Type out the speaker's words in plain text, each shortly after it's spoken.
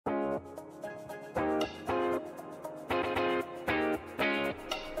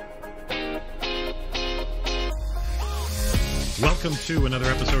Welcome to another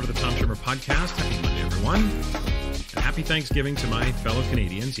episode of the Tom Schimmer Podcast. Happy Monday, everyone. And happy Thanksgiving to my fellow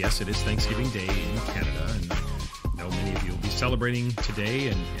Canadians. Yes, it is Thanksgiving Day in Canada, and I know many of you will be celebrating today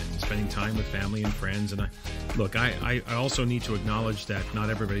and spending time with family and friends. And I also need to acknowledge that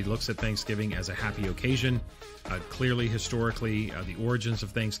not everybody looks at Thanksgiving as a happy occasion. Clearly, historically, the origins of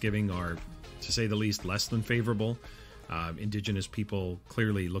Thanksgiving are, to say the least, less than favorable. Indigenous people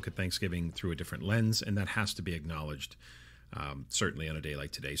clearly look at Thanksgiving through a different lens, and that has to be acknowledged. Certainly on a day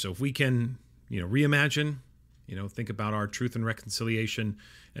like today. So if we can, reimagine, think about our truth and reconciliation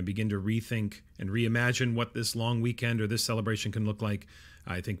and begin to rethink and reimagine what this long weekend or this celebration can look like,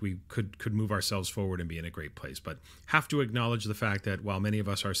 I think we could move ourselves forward and be in a great place. But have to acknowledge the fact that while many of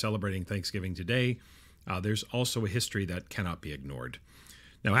us are celebrating Thanksgiving today, there's also a history that cannot be ignored.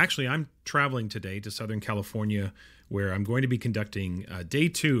 Now, actually, I'm traveling today to Southern California, where I'm going to be conducting day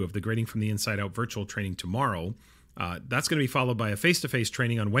 2 of the Grading from the Inside Out virtual training tomorrow. That's going to be followed by a face-to-face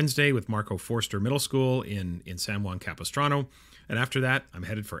training on Wednesday with Marco Forster Middle School in San Juan Capistrano. And after that, I'm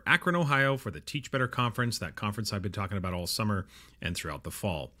headed for Akron, Ohio for the Teach Better Conference, that conference I've been talking about all summer and throughout the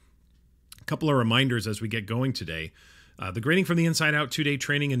fall. A couple of reminders as we get going today. The Grading from the Inside Out 2-day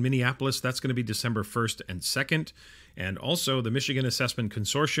training in Minneapolis, that's going to be December 1st and 2nd. And also the Michigan Assessment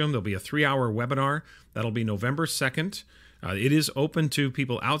Consortium, there'll be a 3-hour webinar. That'll be November 2nd. It is open to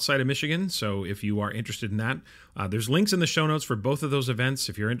people outside of Michigan, so if you are interested in that, there's links in the show notes for both of those events.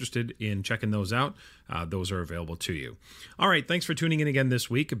 If you're interested in checking those out, those are available to you. All right, thanks for tuning in again this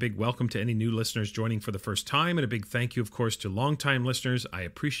week. A big welcome to any new listeners joining for the first time, and a big thank you, of course, to longtime listeners. I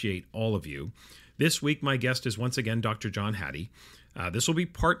appreciate all of you. This week, my guest is once again Dr. John Hattie. This will be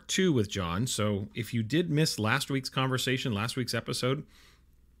part 2 with John, so if you did miss last week's conversation, last week's episode,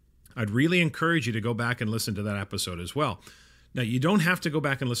 I'd really encourage you to go back and listen to that episode as well. Now, you don't have to go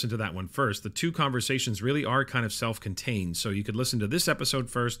back and listen to that one first. The 2 conversations really are kind of self-contained, so you could listen to this episode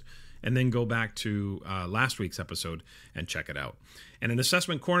first and then go back to last week's episode and check it out. And in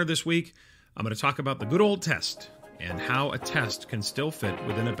Assessment Corner this week, I'm going to talk about the good old test and how a test can still fit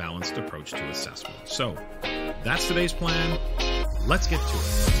within a balanced approach to assessment. So that's today's plan. Let's get to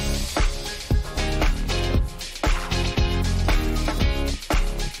it.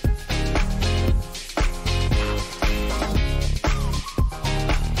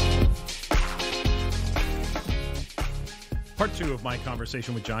 Part 2 of my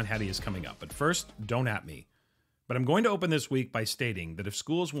conversation with John Hattie is coming up. But first, don't at me. But I'm going to open this week by stating that if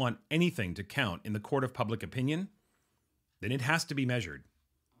schools want anything to count in the court of public opinion, then it has to be measured.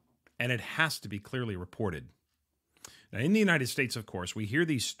 And it has to be clearly reported. Now, in the United States, of course, we hear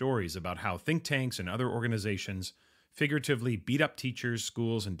these stories about how think tanks and other organizations figuratively beat up teachers,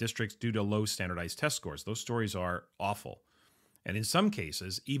 schools, and districts due to low standardized test scores. Those stories are awful. And in some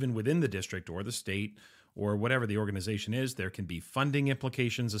cases, even within the district or the state or whatever the organization is, there can be funding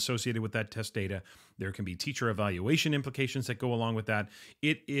implications associated with that test data. There can be teacher evaluation implications that go along with that.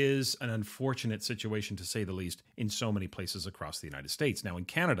 It is an unfortunate situation, to say the least, in so many places across the United States. Now, in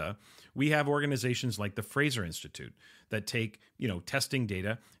Canada, we have organizations like the Fraser Institute that take, testing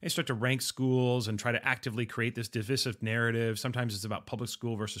data and start to rank schools and try to actively create this divisive narrative. Sometimes it's about public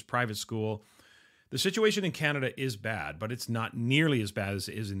school versus private school. The situation in Canada is bad, but it's not nearly as bad as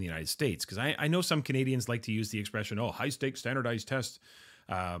it is in the United States. Because I know some Canadians like to use the expression, high-stakes standardized tests.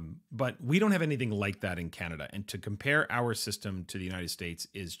 But we don't have anything like that in Canada. And to compare our system to the United States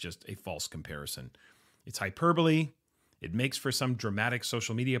is just a false comparison. It's hyperbole. It makes for some dramatic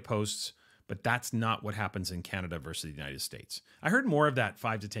social media posts. But that's not what happens in Canada versus the United States. I heard more of that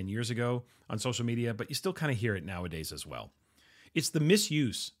 5 to 10 years ago on social media, but you still kind of hear it nowadays as well. It's the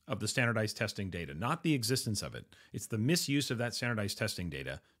misuse of the standardized testing data, not the existence of it. It's the misuse of that standardized testing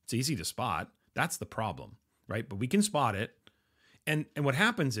data. It's easy to spot. That's the problem, right? But we can spot it. And what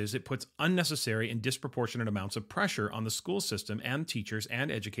happens is it puts unnecessary and disproportionate amounts of pressure on the school system and teachers and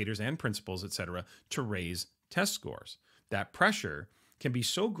educators and principals, et cetera, to raise test scores. That pressure can be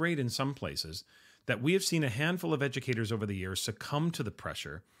so great in some places that we have seen a handful of educators over the years succumb to the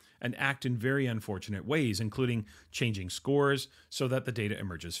pressure and act in very unfortunate ways, including changing scores so that the data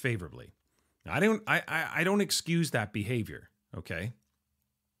emerges favorably. Now, I don't excuse that behavior, okay?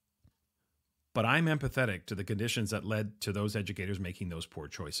 But I'm empathetic to the conditions that led to those educators making those poor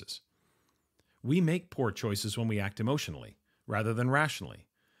choices. We make poor choices when we act emotionally rather than rationally.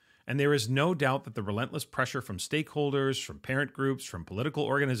 And there is no doubt that the relentless pressure from stakeholders, from parent groups, from political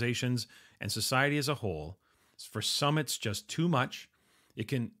organizations, and society as a whole, for some it's just too much. It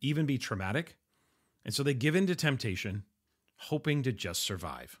can even be traumatic. And so they give in to temptation, hoping to just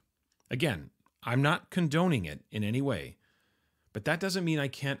survive. Again, I'm not condoning it in any way, But that doesn't mean I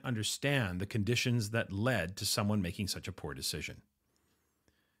can't understand the conditions that led to someone making such a poor decision.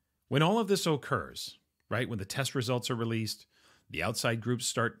 When all of this occurs, right, when the test results are released, the outside groups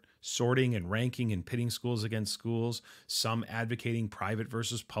start sorting and ranking and pitting schools against schools, some advocating private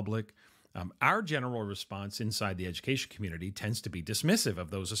versus public, our general response inside the education community tends to be dismissive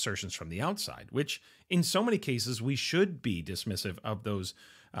of those assertions from the outside, which in so many cases we should be dismissive of those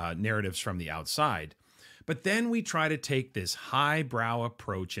narratives from the outside. But then we try to take this highbrow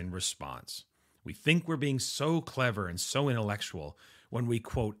approach in response. We think we're being so clever and so intellectual when we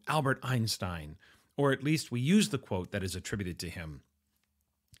quote Albert Einstein, or at least we use the quote that is attributed to him.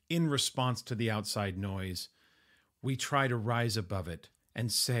 In response to the outside noise, we try to rise above it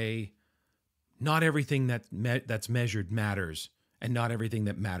and say, not everything that's measured matters, and not everything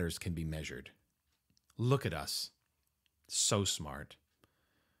that matters can be measured. Look at us. So smart,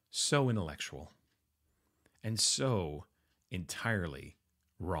 so intellectual, and so entirely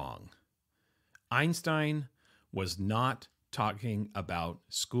wrong. Einstein was not talking about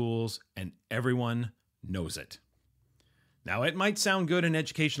schools, and everyone knows it. Now, it might sound good in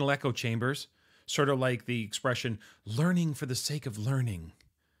educational echo chambers, sort of like the expression, learning for the sake of learning.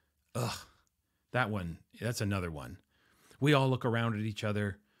 Ugh, that's another one. We all look around at each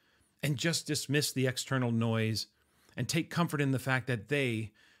other and just dismiss the external noise and take comfort in the fact that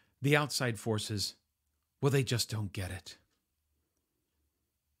the outside forces, well, they just don't get it.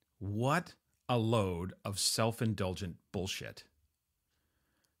 What a load of self-indulgent bullshit.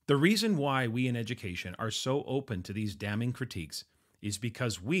 The reason why we in education are so open to these damning critiques is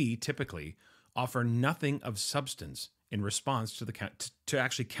because we typically offer nothing of substance in response to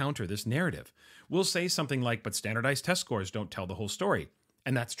actually counter this narrative. We'll say something like, but standardized test scores don't tell the whole story.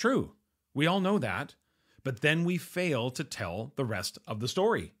 And that's true. We all know that. But then we fail to tell the rest of the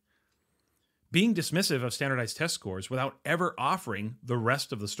story. Being dismissive of standardized test scores without ever offering the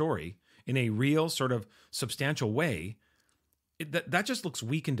rest of the story in a real sort of substantial way, that just looks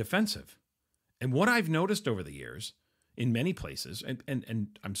weak and defensive. And what I've noticed over the years in many places,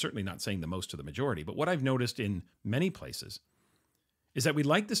 and I'm certainly not saying the most to the majority, but what I've noticed in many places is that we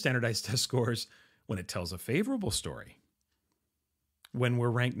like the standardized test scores when it tells a favorable story. When we're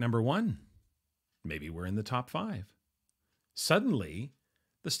ranked number 1, maybe we're in the top 5. Suddenly,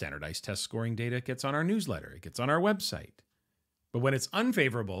 the standardized test scoring data gets on our newsletter, it gets on our website. But when it's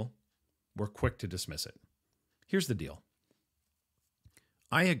unfavorable, we're quick to dismiss it. Here's the deal.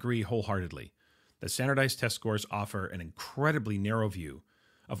 I agree wholeheartedly that standardized test scores offer an incredibly narrow view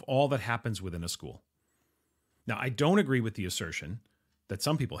of all that happens within a school. Now, I don't agree with the assertion that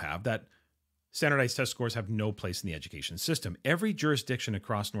some people have that standardized test scores have no place in the education system. Every jurisdiction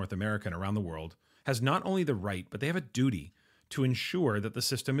across North America and around the world has not only the right, but they have a duty to ensure that the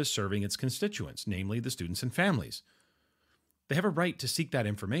system is serving its constituents, namely the students and families. They have a right to seek that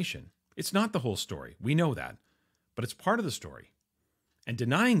information. It's not the whole story. We know that, but it's part of the story. And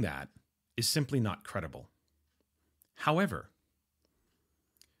denying that is simply not credible. However,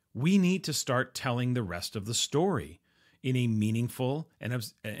 we need to start telling the rest of the story in a meaningful and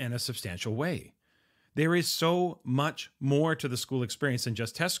a substantial way. There is so much more to the school experience than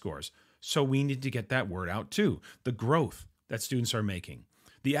just test scores, so we need to get that word out too. The growth that students are making,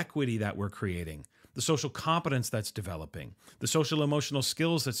 the equity that we're creating, the social competence that's developing, the social emotional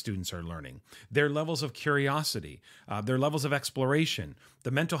skills that students are learning, their levels of curiosity, their levels of exploration,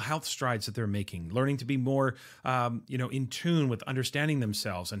 the mental health strides that they're making, learning to be more in tune with understanding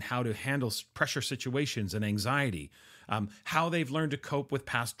themselves and how to handle pressure situations and anxiety, how they've learned to cope with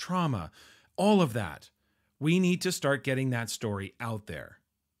past trauma, all of that. We need to start getting that story out there.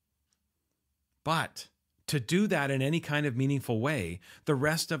 But to do that in any kind of meaningful way, the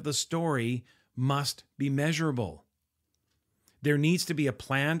rest of the story must be measurable. There needs to be a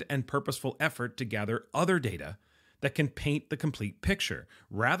planned and purposeful effort to gather other data that can paint the complete picture.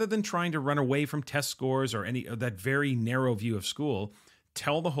 Rather than trying to run away from test scores or any of that very narrow view of school,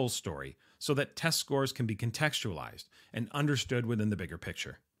 tell the whole story so that test scores can be contextualized and understood within the bigger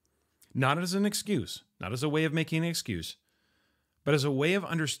picture. Not as an excuse, not as a way of making an excuse, but as a way of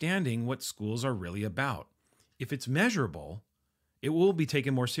understanding what schools are really about. If it's measurable, it will be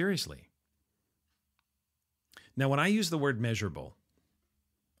taken more seriously. Now, when I use the word measurable,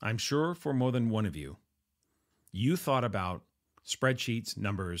 I'm sure for more than one of you, you thought about spreadsheets,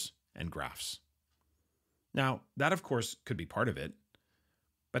 numbers, and graphs. Now, that of course could be part of it,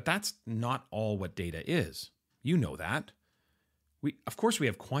 but that's not all what data is. You know that. Of course, we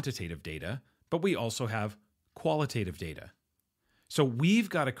have quantitative data, but we also have qualitative data. So we've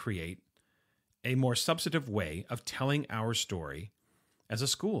got to create a more substantive way of telling our story as a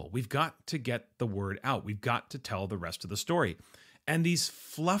school. We've got to get the word out. We've got to tell the rest of the story. And these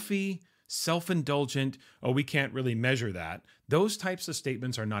fluffy, self-indulgent, oh, we can't really measure that, those types of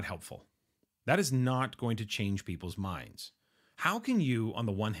statements are not helpful. That is not going to change people's minds. How can you, on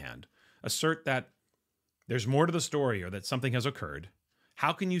the one hand, assert that there's more to the story or that something has occurred?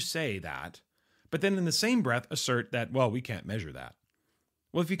 How can you say that, but then in the same breath assert that, well, we can't measure that?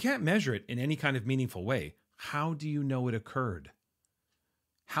 Well, if you can't measure it in any kind of meaningful way, how do you know it occurred?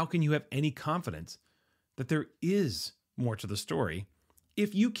 How can you have any confidence that there is more to the story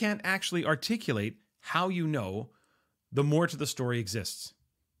if you can't actually articulate how you know the more to the story exists?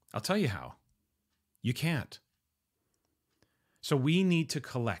 I'll tell you how. You can't. So we need to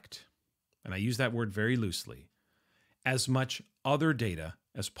collect, and I use that word very loosely, as much other data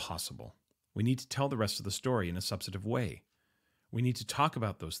as possible. We need to tell the rest of the story in a substantive way. We need to talk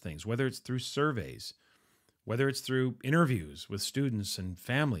about those things, whether it's through surveys, whether it's through interviews with students and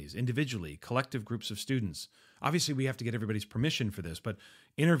families, individually, collective groups of students. Obviously, we have to get everybody's permission for this, but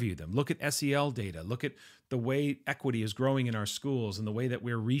interview them. Look at SEL data. Look at the way equity is growing in our schools and the way that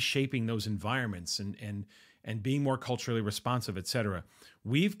we're reshaping those environments and being more culturally responsive, et cetera.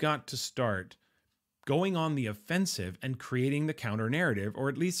 We've got to start going on the offensive and creating the counter narrative, or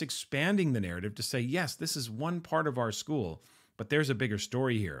at least expanding the narrative to say, yes, this is one part of our school, but there's a bigger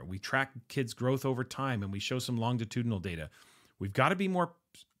story here. We track kids' growth over time and we show some longitudinal data. We've got to be more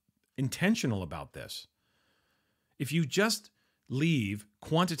intentional about this. If you just leave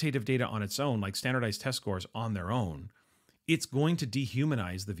quantitative data on its own, like standardized test scores on their own, it's going to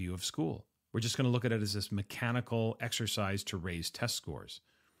dehumanize the view of school. We're just going to look at it as this mechanical exercise to raise test scores.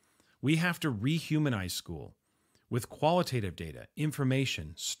 We have to rehumanize school with qualitative data,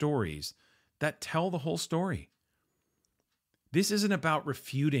 information, stories that tell the whole story. This isn't about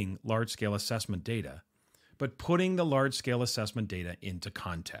refuting large-scale assessment data, but putting the large-scale assessment data into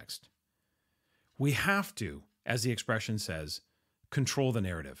context. We have to, as the expression says, control the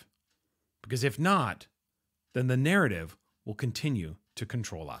narrative. Because if not, then the narrative will continue to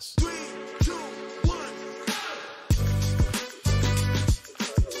control us.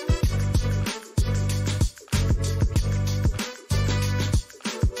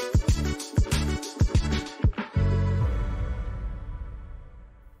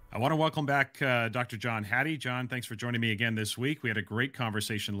 I want to welcome back Dr. John Hattie. John, thanks for joining me again this week. We had a great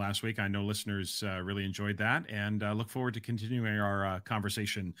conversation last week. I know listeners really enjoyed that, and look forward to continuing our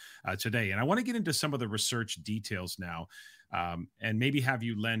conversation today. And I want to get into some of the research details now, and maybe have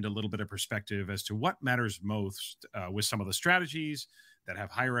you lend a little bit of perspective as to what matters most with some of the strategies that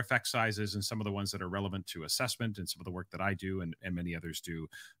have higher effect sizes and some of the ones that are relevant to assessment and some of the work that I do and many others do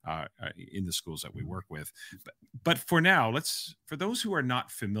in the schools that we work with. But for now, for those who are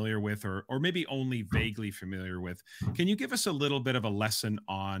not familiar with or maybe only vaguely familiar with, can you give us a little bit of a lesson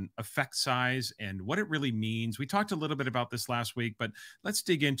on effect size and what it really means? We talked a little bit about this last week, but let's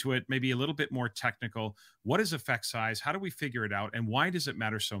dig into it, maybe a little bit more technical. What is effect size? How do we figure it out? And why does it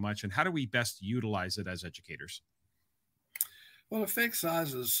matter so much? And how do we best utilize it as educators? Well, effect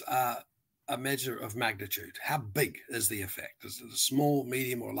sizes are a measure of magnitude. How big is the effect? Is it a small,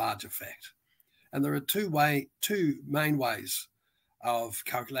 medium, or large effect? And there are two main ways of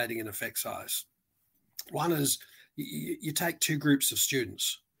calculating an effect size. One is you take two groups of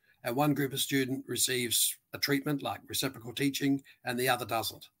students, and one group of student receives a treatment like reciprocal teaching, and the other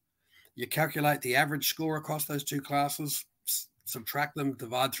doesn't. You calculate the average score across those two classes, subtract them,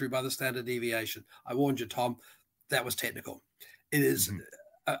 divide through by the standard deviation. I warned you, Tom, that was technical. It is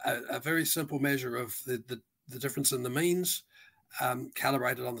a very simple measure of the difference in the means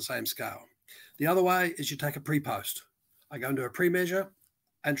calibrated on the same scale. The other way is you take a pre-post. I go into a pre-measure,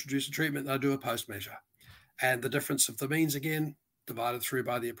 introduce a treatment, and I do a post-measure. And the difference of the means, again, divided through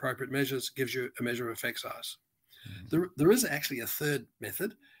by the appropriate measures, gives you a measure of effect size. There is actually a third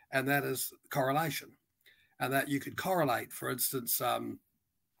method, and that is correlation. And that you could correlate, for instance,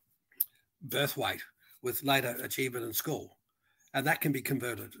 birth weight with later achievement in school. And that can be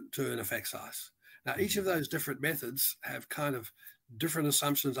converted to an effect size. Now, each of those different methods have kind of different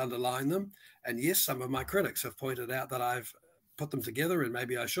assumptions underlying them. And yes, some of my critics have pointed out that I've put them together and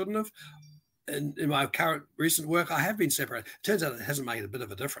maybe I shouldn't have. And in my current recent work, I have been separated. Turns out it hasn't made a bit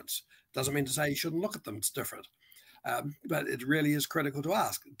of a difference. Doesn't mean to say you shouldn't look at them. It's different. But it really is critical to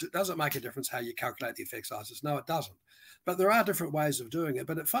ask. Does it make a difference how you calculate the effect sizes? No, it doesn't. But there are different ways of doing it.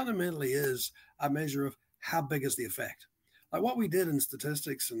 But it fundamentally is a measure of how big is the effect. Like what we did in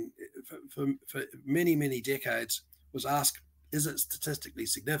statistics and for many, many decades was ask, is it statistically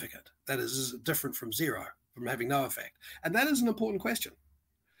significant? That is it different from zero, from having no effect? And that is an important question.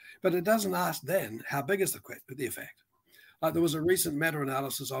 But it doesn't ask then, how big is the effect? Like there was a recent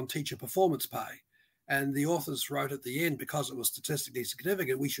meta-analysis on teacher performance pay, and the authors wrote at the end, because it was statistically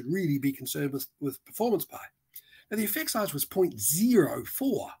significant, we should really be concerned with performance pay. Now, the effect size was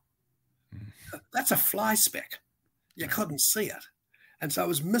 0.04. That's a fly speck. You couldn't see it. And so it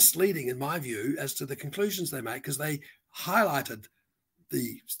was misleading, in my view, as to the conclusions they made, because they highlighted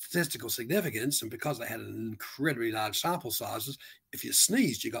the statistical significance, and because they had an incredibly large sample sizes, if you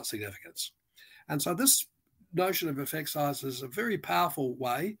sneezed, you got significance. And so this notion of effect size is a very powerful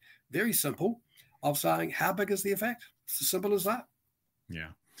way, very simple, of saying how big is the effect. It's as simple as that. Yeah.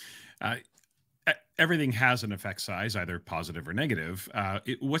 Everything has an effect size, either positive or negative.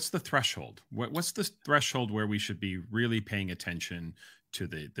 What's the threshold? What's the threshold where we should be really paying attention to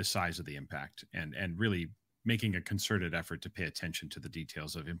the size of the impact and really making a concerted effort to pay attention to the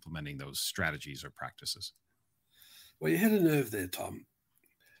details of implementing those strategies or practices? Well, you hit a nerve there, Tom.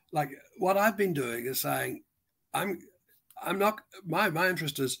 Like what I've been doing is saying, I'm not, my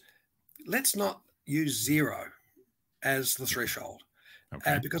interest is, let's not use 0 as the threshold.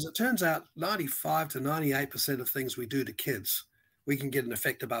 Okay. Because it turns out 95 to 98% of things we do to kids, we can get an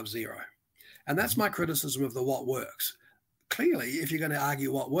effect above 0. And that's my criticism of the what works. Clearly, if you're going to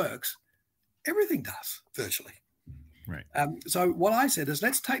argue what works, everything does virtually. Right. So what I said is,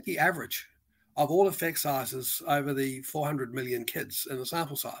 let's take the average of all effect sizes over the 400 million kids in the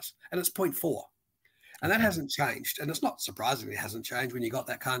sample size, and it's 0.4. And that hasn't changed. And it's not surprisingly hasn't changed when you got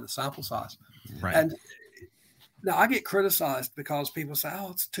that kind of sample size. Right. And now I get criticized because people say,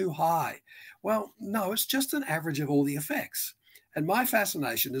 oh, it's too high. Well, no, it's just an average of all the effects. And my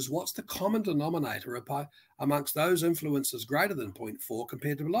fascination is, what's the common denominator amongst those influences greater than 0.4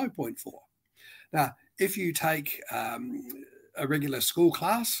 compared to below 0.4? Now, if you take a regular school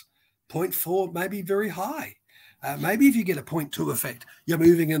class, 0.4 may be very high. Maybe if you get a 0.2 effect, you're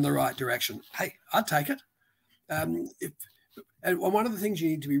moving in the right direction. Hey, I'd take it. And one of the things you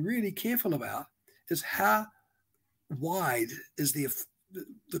need to be really careful about is how wide is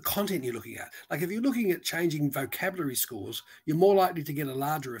the content you're looking at. Like if you're looking at changing vocabulary scores, you're more likely to get a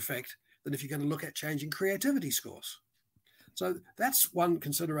larger effect than if you're going to look at changing creativity scores. So that's one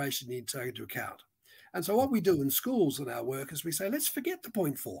consideration you need to take into account. And so what we do in schools in our work is we say, let's forget the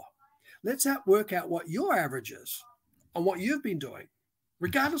 0.4. Let's work out what your average is on what you've been doing,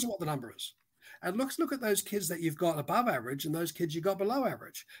 regardless of what the number is. And let's look at those kids that you've got above average and those kids you got below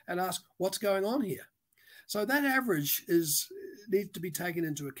average and ask what's going on here. So that average needs to be taken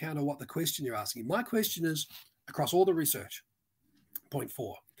into account of what the question you're asking. My question is, across all the research,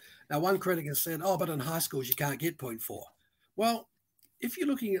 0.4. Now, one critic has said, oh, but in high schools, you can't get 0.4. Well, if you're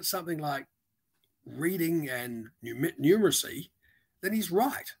looking at something like reading and numeracy, then he's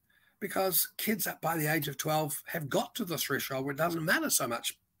right, because kids up by the age of 12 have got to the threshold where it doesn't matter so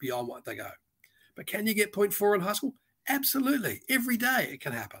much beyond what they go. But can you get 0.4 in high school? Absolutely. Every day it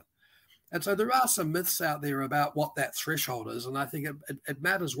can happen. And so there are some myths out there about what that threshold is. And I think it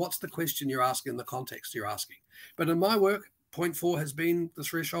matters what's the question you're asking, the context you're asking. But in my work, 0.4 has been the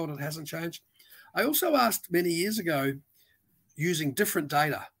threshold. It hasn't changed. I also asked many years ago, using different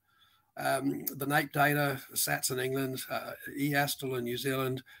data, the NAPE data, SATs in England, EASTL in New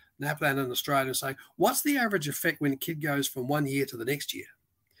Zealand, NAPLAN in Australia, saying, what's the average effect when a kid goes from one year to the next year?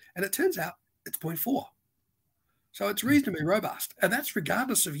 And it turns out it's 0.4. So it's reasonably robust. And that's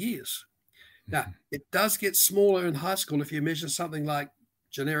regardless of years. Now, it does get smaller in high school if you measure something like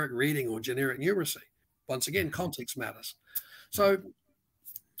generic reading or generic numeracy. Once again, context matters. So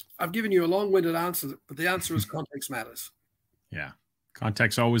I've given you a long-winded answer, but the answer is context matters. Yeah,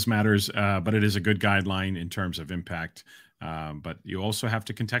 context always matters, but it is a good guideline in terms of impact. But you also have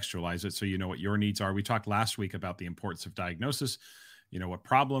to contextualize it so you know what your needs are. We talked last week about the importance of diagnosis. You know, what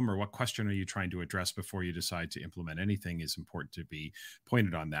problem or what question are you trying to address before you decide to implement anything is important to be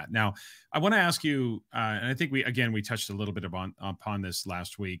pointed on that. Now, I want to ask you, and I think we touched a little bit upon this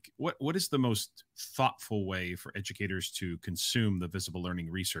last week. What is the most thoughtful way for educators to consume the visible learning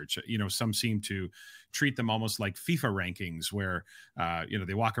research? You know, some seem to treat them almost like FIFA rankings where, you know,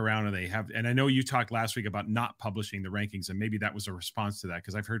 they walk around and they have, and I know you talked last week about not publishing the rankings, and maybe that was a response to that,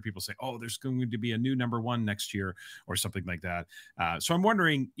 because I've heard people say, oh, there's going to be a new #1 next year or something like that. So I'm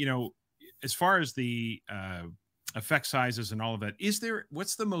wondering, you know, as far as the effect sizes and all of that,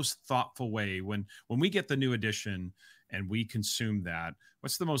 what's the most thoughtful way when we get the new edition and we consume that,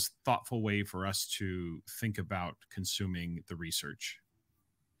 what's the most thoughtful way for us to think about consuming the research?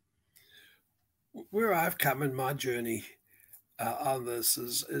 Where I've come in my journey on this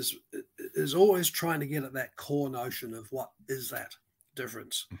is always trying to get at that core notion of what is that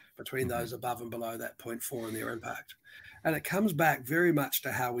difference between those above and below that 0.4 and their impact. And it comes back very much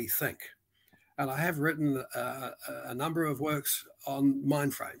to how we think. And I have written a number of works on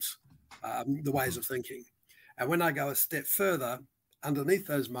mind frames, the ways of thinking. And when I go a step further, underneath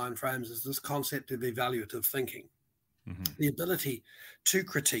those mind frames is this concept of evaluative thinking, the ability to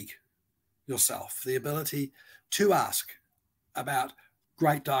critique yourself, the ability to ask about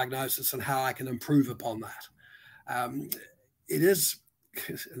great diagnosis and how I can improve upon that. It is,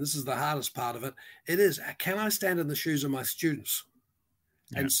 and this is the hardest part of it, it is, can I stand in the shoes of my students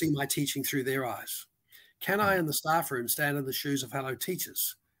and see my teaching through their eyes? Can I, in the staff room, stand in the shoes of fellow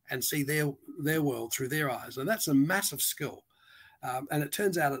teachers and see their world through their eyes? And that's a massive skill. And it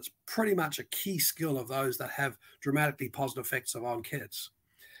turns out it's pretty much a key skill of those that have dramatically positive effects on kids.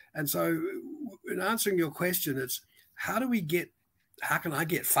 And so in answering your question, it's how can I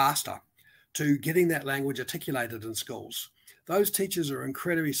get faster to getting that language articulated in schools? Those teachers are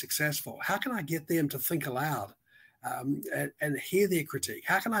incredibly successful. How can I get them to think aloud and hear their critique?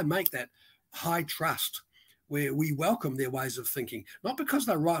 How can I make that high trust where we welcome their ways of thinking, not because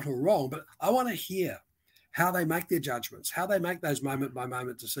they're right or wrong, but I want to hear how they make their judgments, how they make those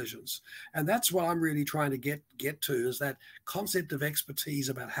moment-by-moment decisions. And that's what I'm really trying to get to, is that concept of expertise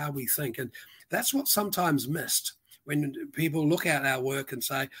about how we think. And that's what's sometimes missed when people look at our work and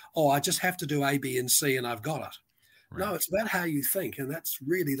say, oh, I just have to do A, B, and C, and I've got it. Right. No, it's about how you think. And that's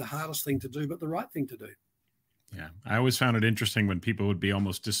really the hardest thing to do, but the right thing to do. Yeah, I always found it interesting when people would be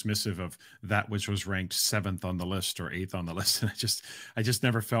almost dismissive of that which was ranked 7th on the list or 8th on the list, and I just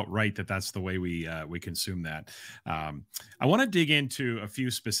never felt right that that's the way we consume that. I want to dig into a few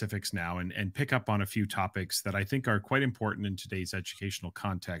specifics now and pick up on a few topics that I think are quite important in today's educational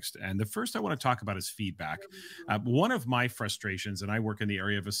context. And the first I want to talk about is feedback. One of my frustrations, and I work in the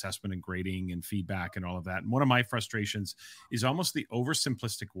area of assessment and grading and feedback and all of that, and one of my frustrations is almost the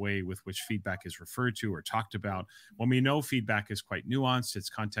oversimplistic way with which feedback is referred to or talked about, when we know feedback is quite nuanced, it's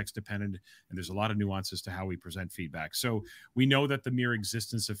context dependent, and there's a lot of nuances to how we present feedback. So we know that the mere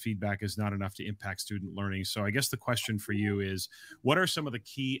existence of feedback is not enough to impact student learning. So I guess the question for you is, what are some of the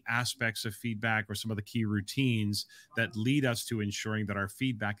key aspects of feedback or some of the key routines that lead us to ensuring that our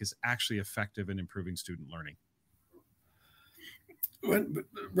feedback is actually effective in improving student learning?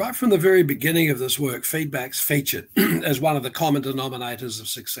 Right from the very beginning of this work, feedback's featured as one of the common denominators of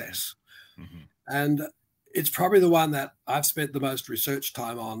success. And it's probably the one that I've spent the most research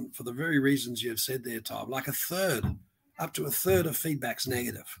time on for the very reasons you've said there, Tom. Like up to a third of feedback's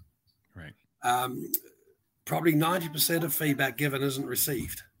negative. Right. Probably 90% of feedback given isn't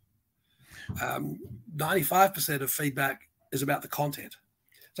received. 95% of feedback is about the content.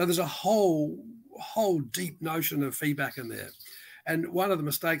 So there's a whole deep notion of feedback in there. And one of the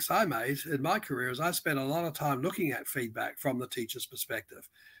mistakes I made in my career is I spent a lot of time looking at feedback from the teacher's perspective,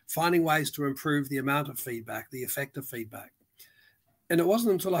 finding ways to improve the amount of feedback, the effect of feedback. And it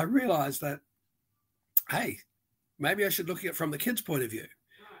wasn't until I realized that, hey, maybe I should look at it from the kid's point of view.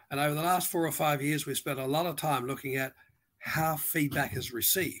 And over the last 4 or 5 years, we've spent a lot of time looking at how feedback is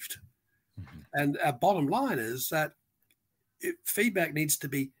received. And our bottom line is that feedback needs to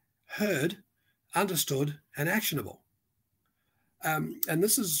be heard, understood, and actionable. And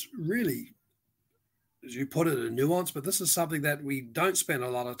this is really, as you put it, a nuance, but this is something that we don't spend a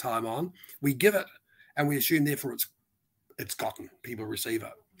lot of time on. We give it and we assume therefore it's gotten, people receive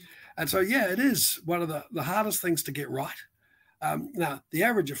it. And so, yeah, it is one of the hardest things to get right. Now, the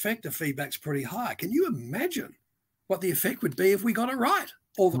average effect of feedback is pretty high. Can you imagine what the effect would be if we got it right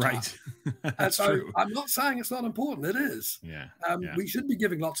all the time? Right. And so true. I'm not saying it's not important. It is. Yeah. We should be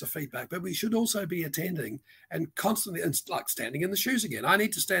giving lots of feedback, but we should also be attending and constantly, and like standing in the shoes again. I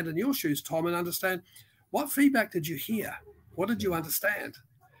need to stand in your shoes, Tom, and understand, what feedback did you hear? What did you understand?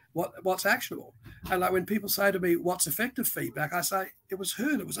 What's actionable? And like when people say to me, what's effective feedback? I say, it was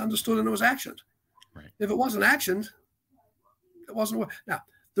heard, it was understood, and it was actioned. Right. If it wasn't actioned, it wasn't. Now,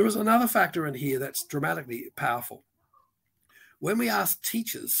 there is another factor in here that's dramatically powerful. When we ask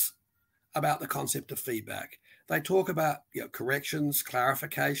teachers about the concept of feedback, they talk about corrections,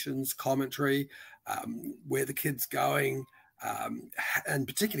 clarifications, commentary, where the kid's going, and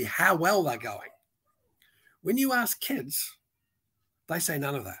particularly how well they're going. When you ask kids, they say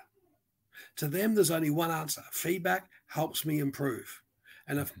none of that. To them, there's only one answer. Feedback helps me improve.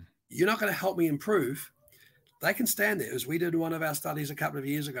 And if you're not going to help me improve, they can stand there, as we did in one of our studies a couple of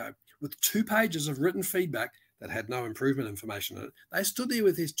years ago, with 2 pages of written feedback that had no improvement information in it. They stood there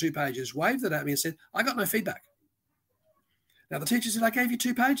with these 2 pages, waved it at me and said, I got no feedback. Now, the teacher said, I gave you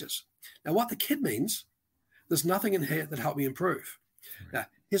 2 pages. Now, what the kid means, there's nothing in here that helped me improve. Right. Now,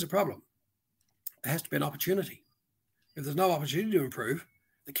 here's a problem. There has to be an opportunity. If there's no opportunity to improve,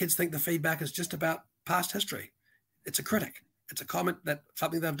 the kids think the feedback is just about past history. It's a critic. It's a comment that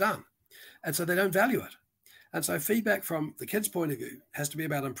something they've done. And so they don't value it. And so feedback from the kid's point of view has to be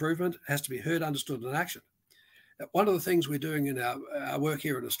about improvement, has to be heard, understood, and action. One of the things we're doing in our work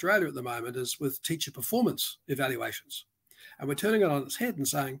here in Australia at the moment is with teacher performance evaluations. And we're turning it on its head and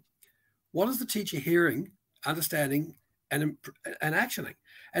saying, what is the teacher hearing, understanding, and actioning?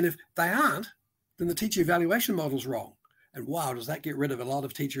 And if they aren't, then the teacher evaluation model's wrong. And wow, does that get rid of a lot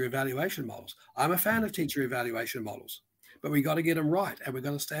of teacher evaluation models? I'm a fan of teacher evaluation models, but we got to get them right. And we've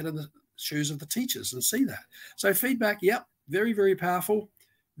got to stand in the shoes of the teachers and see that. So feedback, yep, very, very powerful,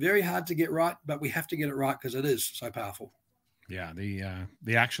 very hard to get right, but we have to get it right because it is so powerful. Yeah,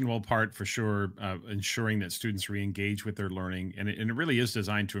 the actionable part for sure, ensuring that students re-engage with their learning, and it really is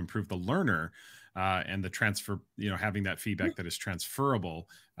designed to improve the learner and the transfer. Having that feedback that is transferable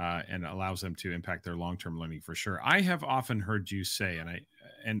and allows them to impact their long-term learning for sure. I have often heard you say,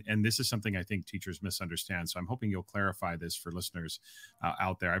 and this is something I think teachers misunderstand. So I'm hoping you'll clarify this for listeners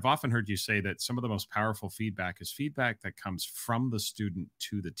out there. I've often heard you say that some of the most powerful feedback is feedback that comes from the student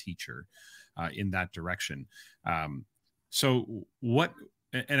to the teacher in that direction. So what,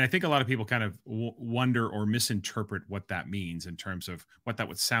 and I think a lot of people kind of wonder or misinterpret what that means in terms of what that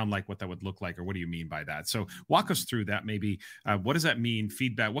would sound like, what that would look like, or what do you mean by that? So walk us through that maybe. What does that mean,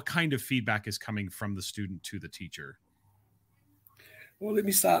 feedback? What kind of feedback is coming from the student to the teacher? Well, let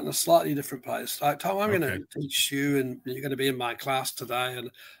me start in a slightly different place. Tom, I'm going to teach you, and you're going to be in my class today, and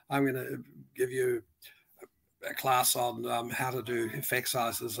I'm going to give you a class on how to do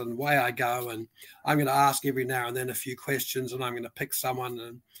exercises, and the way I go, and I'm going to ask every now and then a few questions, and I'm going to pick someone,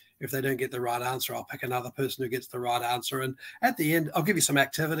 and if they don't get the right answer, I'll pick another person who gets the right answer, and at the end I'll give you some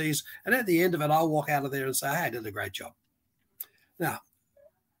activities, and at the end of it I'll walk out of there and say, hey, I did a great job. Now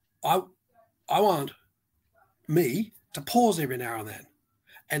I want me to pause every now and then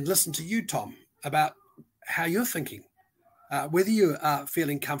and listen to you, Tom, about how you're thinking, whether you are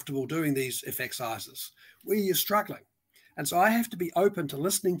feeling comfortable doing these exercises, where you're struggling. And so I have to be open to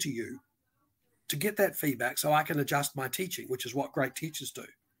listening to you to get that feedback so I can adjust my teaching, which is what great teachers do.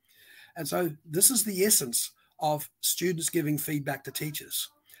 And so this is the essence of students giving feedback to teachers.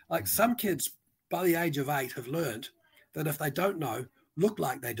 Like some kids by the age of 8 have learned that if they don't know, look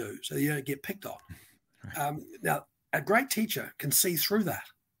like they do, so you don't get picked on. Right. Now, a great teacher can see through that.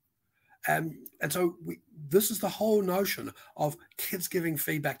 And so this is the whole notion of kids giving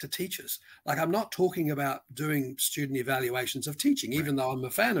feedback to teachers. Like, I'm not talking about doing student evaluations of teaching, even though I'm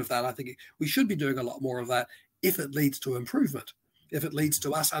a fan of that. I think we should be doing a lot more of that if it leads to improvement, if it leads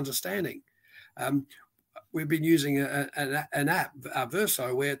to us understanding. We've been using an app,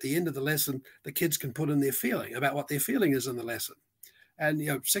 Verso, where at the end of the lesson, the kids can put in their feeling about what their feeling is in the lesson. And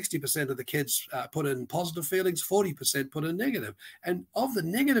 60% of the kids put in positive feelings, 40% put in negative. And of the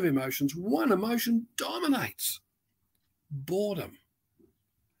negative emotions, one emotion dominates: boredom.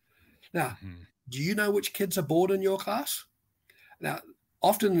 Now, do you know which kids are bored in your class? Now,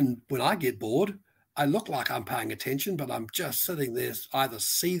 often when I get bored, I look like I'm paying attention, but I'm just sitting there either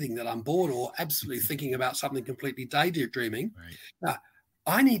seething that I'm bored or absolutely thinking about something completely daydreaming. Right. Now,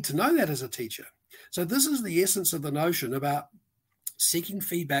 I need to know that as a teacher. So this is the essence of the notion about seeking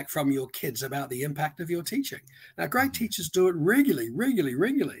feedback from your kids about the impact of your teaching. Now, great teachers do it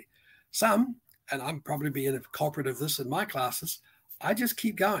regularly. Some, and I'm probably being a culprit of this in my classes, I just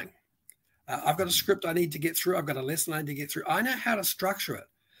keep going. I've got a script I need to get through. I've got a lesson I need to get through. I know how to structure it.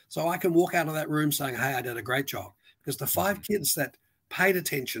 So I can walk out of that room saying, hey, I did a great job. Because the 5 kids that paid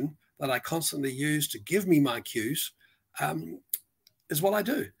attention, that I constantly use to give me my cues, is what I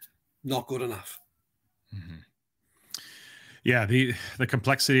do. Not good enough. Mm-hmm. Yeah, the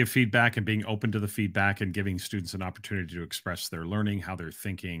complexity of feedback and being open to the feedback and giving students an opportunity to express their learning, how they're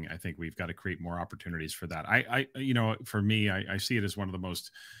thinking. I think we've got to create more opportunities for that. For me, I see it as one of the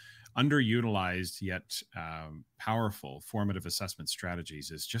most underutilized yet powerful formative assessment strategies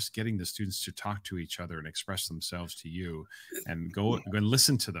is just getting the students to talk to each other and express themselves to you, and go and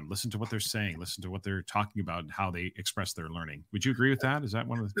listen to them, listen to what they're saying, listen to what they're talking about and how they express their learning. Would you agree with that? Is that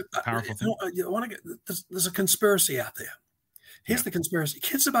one of the powerful things? There's a conspiracy out there. Here's the conspiracy.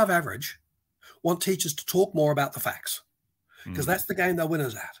 Kids above average want teachers to talk more about the facts, because that's the game they're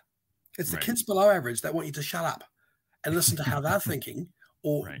winners at. It's the kids below average that want you to shut up and listen to how they're thinking,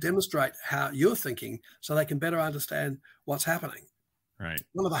 or demonstrate how you're thinking so they can better understand what's happening. Right.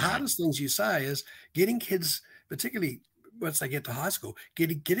 One of the hardest things you say is getting kids, particularly once they get to high school,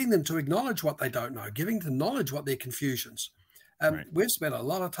 getting them to acknowledge what they don't know, giving them knowledge what their confusions. We've spent a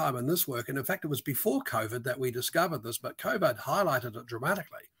lot of time in this work, and in fact, it was before COVID that we discovered this, but COVID highlighted it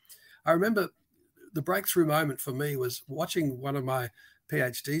dramatically. I remember the breakthrough moment for me was watching one of my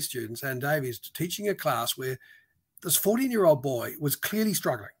PhD students, Ann Davies, teaching a class where this 14-year-old boy was clearly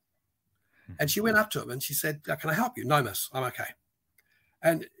struggling. And she went up to him and she said, "Can I help you?" "No, miss, I'm okay."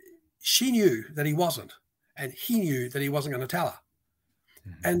 And she knew that he wasn't, and he knew that he wasn't going to tell her.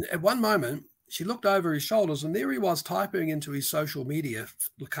 And at one moment, she looked over his shoulders, and there he was typing into his social media,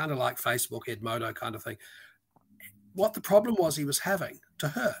 kind of like Facebook, Edmodo kind of thing, what the problem was he was having to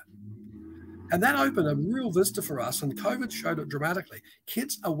her. And that opened a real vista for us, and COVID showed it dramatically.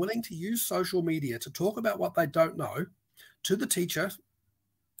 Kids are willing to use social media to talk about what they don't know to the teacher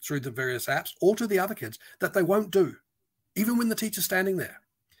through the various apps, or to the other kids that they won't do, even when the teacher's standing there.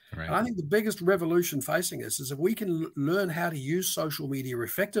 Right. And I think the biggest revolution facing us is if we can learn how to use social media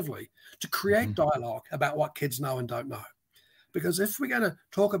effectively to create dialogue about what kids know and don't know. Because if we're going to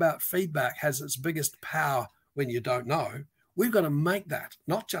talk about feedback has its biggest power when you don't know, we've got to make that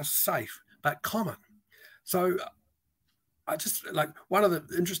not just safe, but common. So I just like one of the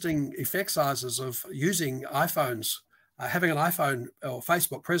interesting effect sizes of using iPhones, having an iPhone or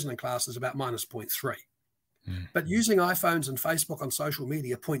Facebook present in class is about -0.3. But using iPhones and Facebook on social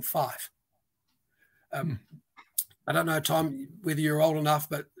media, 0.5. I don't know, Tom, whether you're old enough,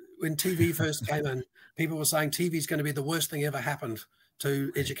 but when TV first came in, people were saying TV is going to be the worst thing ever happened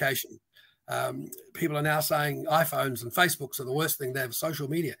to education. People are now saying iPhones and Facebooks are the worst thing. They have social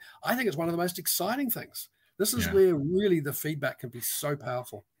media. I think it's one of the most exciting things. This is where really the feedback can be so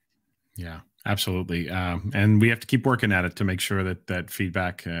powerful. Yeah, absolutely. And we have to keep working at it to make sure that that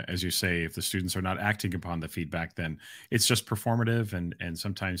feedback, as you say, if the students are not acting upon the feedback, then it's just performative. And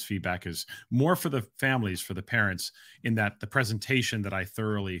sometimes feedback is more for the families, for the parents, in that the presentation that I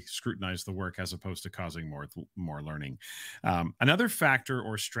thoroughly scrutinize the work as opposed to causing more learning. Another factor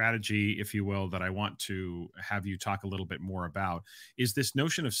or strategy, if you will, that I want to have you talk a little bit more about is this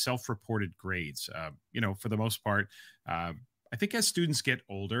notion of self-reported grades. For the most part, I think as students get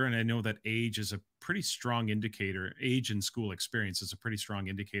older, and I know that age is a pretty strong indicator, age and school experience is a pretty strong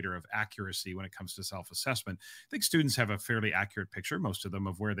indicator of accuracy when it comes to self-assessment. I think students have a fairly accurate picture, most of them,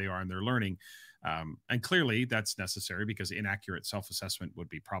 of where they are in their learning. And clearly that's necessary because inaccurate self-assessment would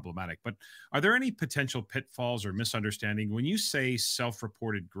be problematic. But are there any potential pitfalls or misunderstanding when you say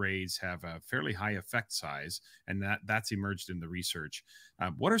self-reported grades have a fairly high effect size, and that's emerged in the research?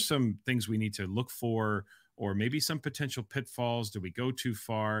 What are some things we need to look for, or maybe some potential pitfalls? Do we go too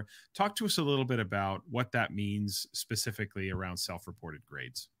far? Talk to us a little bit about what that means specifically around self-reported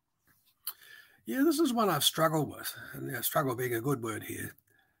grades. Yeah, this is one I've struggled with, and struggle being a good word here.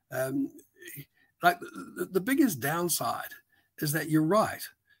 Like the biggest downside is that you're right.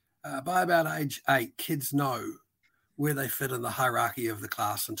 By about age 8, kids know where they fit in the hierarchy of the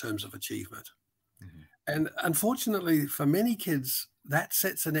class in terms of achievement. And unfortunately, for many kids, that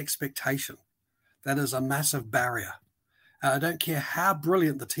sets an expectation. That is a massive barrier. I don't care how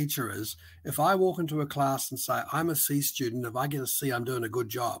brilliant the teacher is. If I walk into a class and say, I'm a C student, if I get a C, I'm doing a good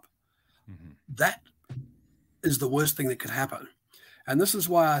job. That is the worst thing that could happen. And this is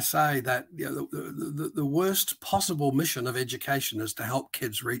why I say that the worst possible mission of education is to help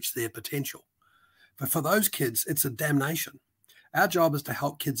kids reach their potential. But for those kids, it's a damnation. Our job is to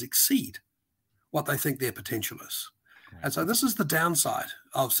help kids exceed what they think their potential is. And so this is the downside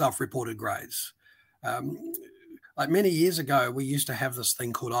of self-reported grades. Like many years ago, we used to have this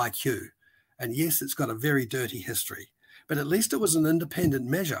thing called IQ. And yes, it's got a very dirty history, but at least it was an independent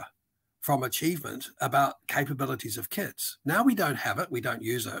measure from achievement about capabilities of kids. Now we don't have it, we don't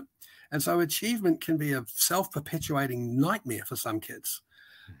use it. And so achievement can be a self-perpetuating nightmare for some kids.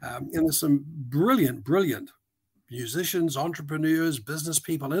 And there's some brilliant musicians, entrepreneurs, business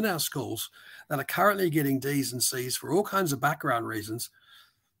people in our schools that are currently getting D's and C's for all kinds of background reasons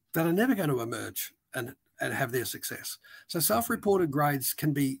that are never going to emerge and have their success. So self-reported grades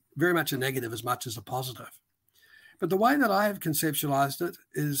can be very much a negative as much as a positive. But the way that I have conceptualized it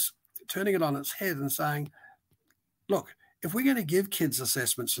is turning it on its head and saying, look, if we're going to give kids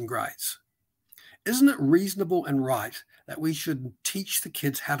assessments and grades, isn't it reasonable and right that we should teach the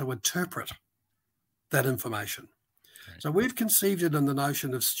kids how to interpret that information? Right. So we've conceived it in the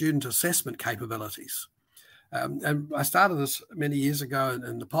notion of student assessment capabilities. And I started this many years ago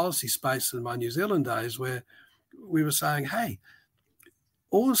in the policy space in my New Zealand days, where we were saying, hey,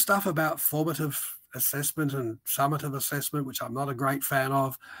 all the stuff about formative assessment and summative assessment, which I'm not a great fan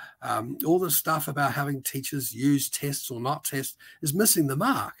of, all the stuff about having teachers use tests or not tests is missing the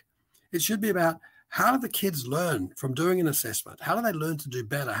mark. It should be about how do the kids learn from doing an assessment? How do they learn to do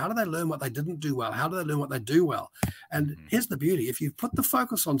better? How do they learn what they didn't do well? How do they learn what they do well? And here's the beauty. If you put the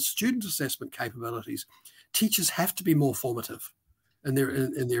focus on student assessment capabilities, teachers have to be more formative in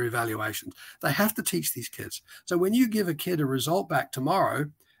their evaluations. They have to teach these kids. So when you give a kid a result back tomorrow,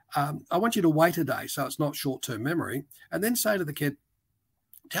 I want you to wait a day so it's not short-term memory, and then say to the kid,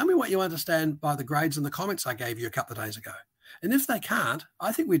 tell me what you understand by the grades and the comments I gave you a couple of days ago. And if they can't,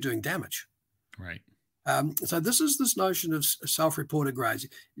 I think we're doing damage. Right. So this is this notion of self-reported grades.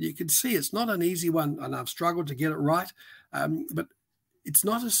 You can see it's not an easy one, and I've struggled to get it right. But it's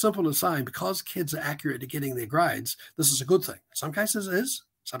not as simple as saying because kids are accurate at getting their grades, this is a good thing. In some cases it is.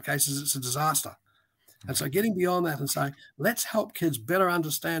 In some cases it's a disaster. And so getting beyond that and saying, let's help kids better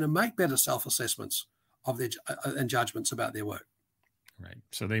understand and make better self-assessments of their and judgments about their work. Right.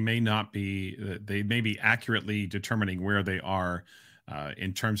 So they may not be, they may be accurately determining where they are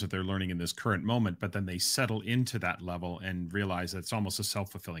in terms of their learning in this current moment, but then they settle into that level and realize that it's almost a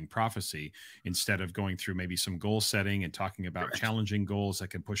self-fulfilling prophecy instead of going through maybe some goal setting and talking about challenging goals that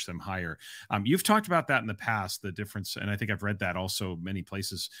can push them higher. You've talked about that in the past, the difference, and I think I've read that also many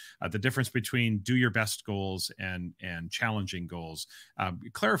places, the difference between do your best goals and challenging goals.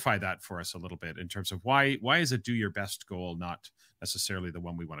 Clarify that for us a little bit in terms of why is a do your best goal not necessarily the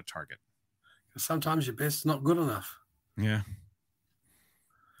one we want to target? Sometimes your best is not good enough. Yeah.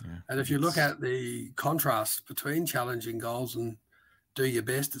 Yeah, and if you look at the contrast between challenging goals and do your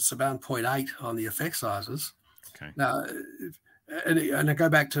best, it's about 0.8 on the effect sizes. Okay. Now, and I go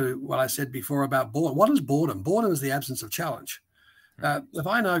back to what I said before about boredom. What is boredom? Boredom is the absence of challenge. If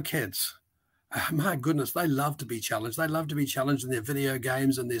I know kids, my goodness, they love to be challenged. They love to be challenged in their video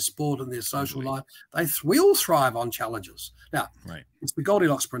games and their sport and their social life. We all thrive on challenges. Now, it's the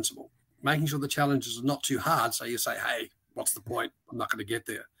Goldilocks principle, making sure the challenges are not too hard. So you say, hey, what's the point? I'm not going to get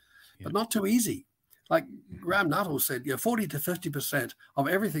there. But not too easy. Like Graham Nuttall said, 40 to 50% of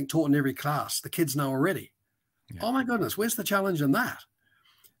everything taught in every class, the kids know already. Yeah. Oh my goodness, where's the challenge in that?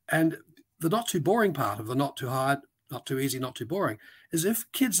 And the not too boring part of the not too hard, not too easy, not too boring is if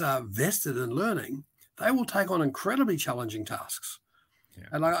kids are vested in learning, they will take on incredibly challenging tasks. Yeah.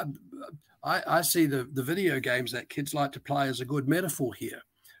 And I see the video games that kids like to play as a good metaphor here.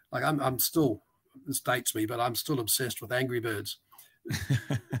 Like I'm still, this dates me, but I'm still obsessed with Angry Birds.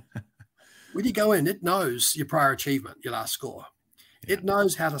 When you go in, it knows your prior achievement, your last score. Yeah. It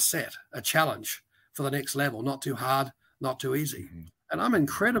knows how to set a challenge for the next level, not too hard, not too easy. Mm-hmm. And I'm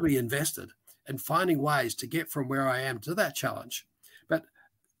incredibly invested in finding ways to get from where I am to that challenge. But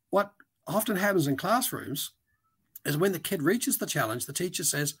what often happens in classrooms is when the kid reaches the challenge, the teacher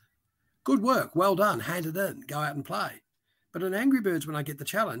says, good work, well done, hand it in, go out and play. But in Angry Birds, when I get the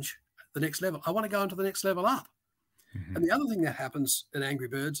challenge, the next level, I want to go into the next level up. Mm-hmm. And the other thing that happens in Angry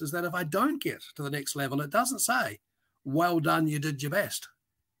Birds is that if I don't get to the next level, it doesn't say, well done, you did your best.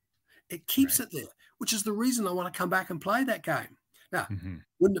 It keeps it there, which is the reason I want to come back and play that game. Now,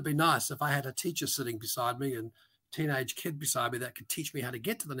 wouldn't it be nice if I had a teacher sitting beside me and a teenage kid beside me that could teach me how to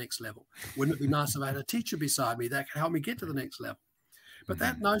get to the next level? Wouldn't it be nice if I had a teacher beside me that could help me get to the next level? But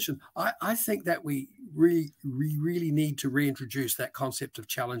that notion, I think that we really need to reintroduce that concept of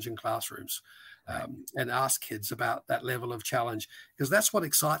challenge in classrooms. And ask kids about that level of challenge, because that's what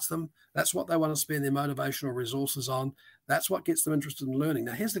excites them. That's what they want to spend their motivational resources on. That's what gets them interested in learning.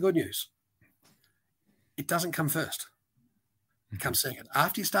 Now, here's the good news. It doesn't come first. It comes second.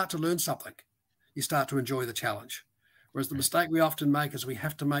 After you start to learn something, you start to enjoy the challenge. Whereas the mistake we often make is we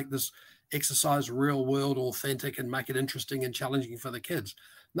have to make this exercise real world, authentic, and make it interesting and challenging for the kids.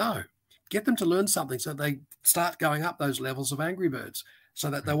 No, get them to learn something so they start going up those levels of Angry Birds, so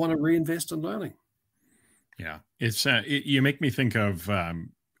that they want to reinvest in learning. Yeah, it's you make me think of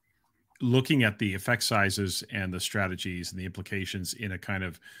looking at the effect sizes and the strategies and the implications in a kind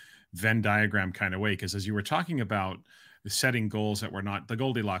of Venn diagram kind of way. Because as you were talking about setting goals that were not the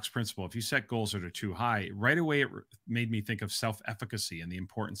Goldilocks principle, if you set goals that are too high, right away it made me think of self-efficacy and the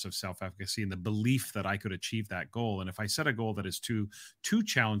importance of self-efficacy and the belief that I could achieve that goal. And if I set a goal that is too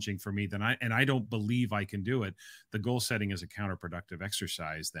challenging for me, then I don't believe I can do it, the goal setting is a counterproductive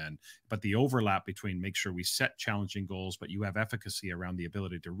exercise then. But the overlap between make sure we set challenging goals, but you have efficacy around the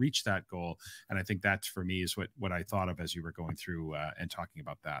ability to reach that goal. And I think that for me is what I thought of as you were going through and talking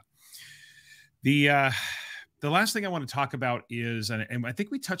about that. The last thing I want to talk about is, and I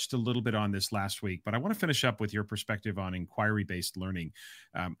think we touched a little bit on this last week, but I want to finish up with your perspective on inquiry-based learning.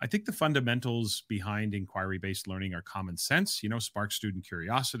 I think the fundamentals behind inquiry-based learning are common sense. Spark student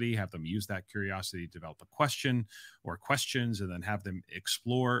curiosity, have them use that curiosity to develop a question or questions, and then have them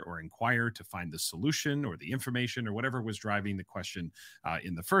explore or inquire to find the solution or the information or whatever was driving the question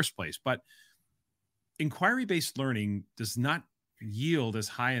in the first place. But inquiry-based learning does not yield as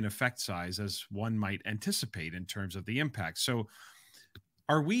high an effect size as one might anticipate in terms of the impact. So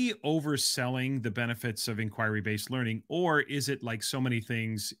are we overselling the benefits of inquiry-based learning, or is it like so many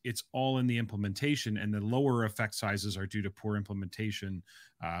things, it's all in the implementation and the lower effect sizes are due to poor implementation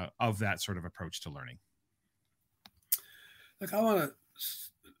of that sort of approach to learning? Look, I want to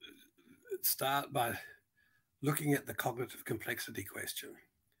start by looking at the cognitive complexity question,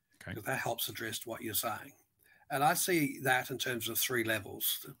 because that helps address what you're saying. And I see that in terms of 3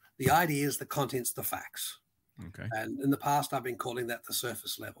 levels: the ideas, the contents, the facts. Okay. And in the past, I've been calling that the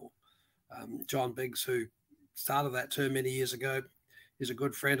surface level. John Biggs, who started that term many years ago, is a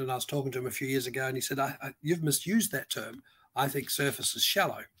good friend, and I was talking to him a few years ago, and he said, you've misused that term. I think surface is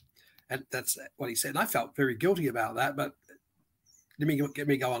shallow. And that's what he said. And I felt very guilty about that, but let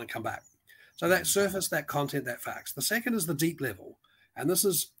me go on and come back. So that surface, that content, that facts. The second is the deep level. And this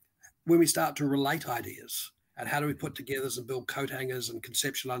is when we start to relate ideas and how do we put together and build coat hangers and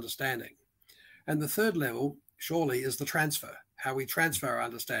conceptual understanding. And the third level, surely, is the transfer, how we transfer our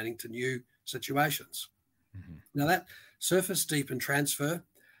understanding to new situations. Now that surface, deep, and transfer,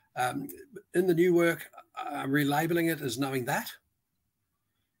 in the new work, I'm relabeling it as knowing that.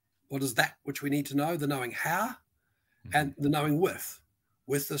 What is that which we need to know? The knowing how, and the knowing with.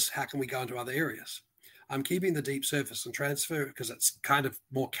 With this, how can we go into other areas? I'm keeping the deep, surface, and transfer because it's kind of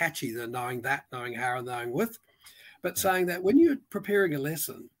more catchy than knowing that, knowing how, and knowing with. But saying that when you're preparing a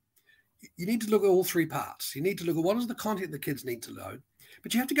lesson, you need to look at all 3 parts. You need to look at what is the content the kids need to know,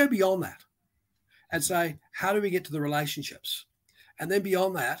 but you have to go beyond that and say, how do we get to the relationships? And then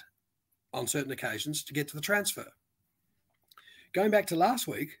beyond that, on certain occasions, to get to the transfer. Going back to last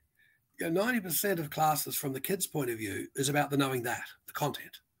week, 90% of classes from the kids' point of view is about the knowing that, the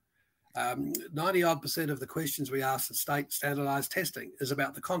content. 90-odd% of the questions we ask at state standardized testing is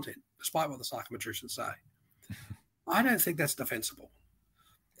about the content, despite what the psychometricians say. I don't think that's defensible.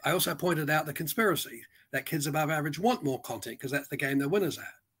 I also pointed out the conspiracy that kids above average want more content because that's the game they're winners at.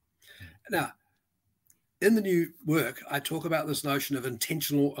 Now, in the new work, I talk about this notion of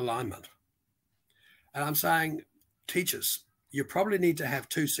intentional alignment. And I'm saying, teachers, you probably need to have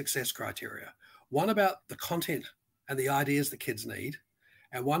 2 success criteria. One about the content and the ideas the kids need,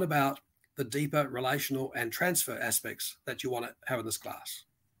 and one about the deeper relational and transfer aspects that you want to have in this class.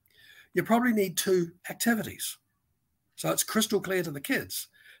 You probably need 2 activities. So it's crystal clear to the kids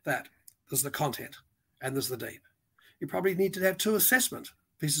that there's the content and there's the deep. You probably need to have 2 assessment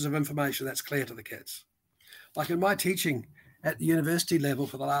pieces of information that's clear to the kids. Like in my teaching at the university level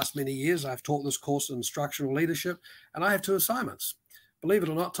for the last many years, I've taught this course in instructional leadership, and I have 2 assignments. Believe it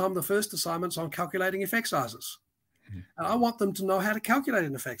or not, Tom, the first assignment's on calculating effect sizes. And I want them to know how to calculate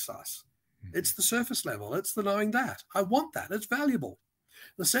an effect size. It's the surface level. It's the knowing that. I want that. It's valuable.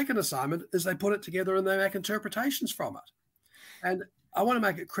 The second assignment is they put it together and they make interpretations from it. And I want to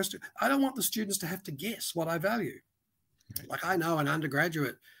make it crystal. I don't want the students to have to guess what I value. Like I know in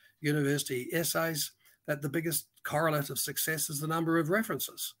undergraduate university essays that the biggest correlate of success is the number of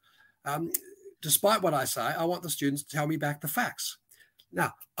references. Despite what I say, I want the students to tell me back the facts.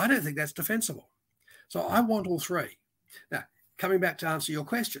 Now, I don't think that's defensible. So I want all 3. Now, coming back to answer your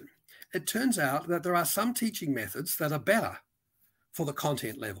question, it turns out that there are some teaching methods that are better for the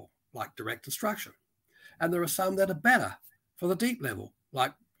content level, like direct instruction. And there are some that are better for the deep level,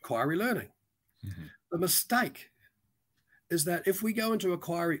 like inquiry learning. The mistake is that if we go into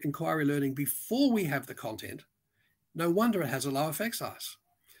inquiry learning before we have the content, no wonder it has a low effect size.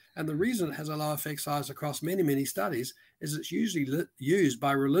 And the reason it has a low effect size across many, many studies is it's usually used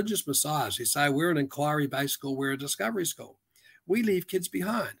by religious messiahs who say we're an inquiry-based school, we're a discovery school. We leave kids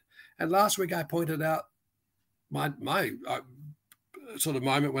behind. And last week I pointed out my sort of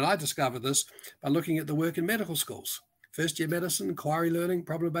moment when I discovered this by looking at the work in medical schools. First year medicine, inquiry learning,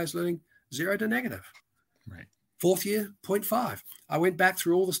 problem-based learning, 0 to negative. Right. 4th year, 0.5. I went back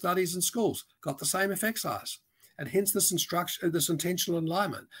through all the studies in schools, got the same effect size. And hence this instruction, this intentional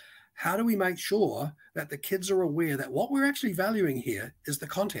alignment. How do we make sure that the kids are aware that what we're actually valuing here is the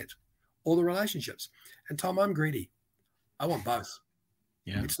content or the relationships? And Tom, I'm greedy. I want both.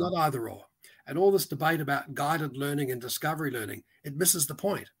 Yeah. It's not either or. And all this debate about guided learning and discovery learning, it misses the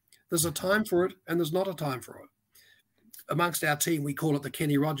point. There's a time for it and there's not a time for it. Amongst our team, we call it the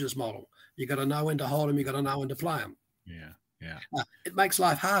Kenny Rogers model. You got to know when to hold them, you got to know when to play them. Yeah. It makes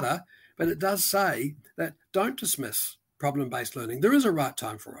life harder, but it does say that don't dismiss problem-based learning. There is a right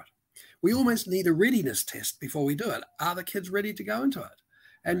time for it. We almost need a readiness test before we do it. Are the kids ready to go into it?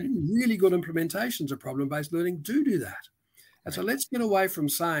 And really good implementations of problem-based learning do that. And so let's get away from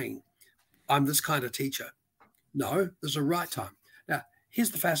saying, I'm this kind of teacher. No, there's a right time. Now,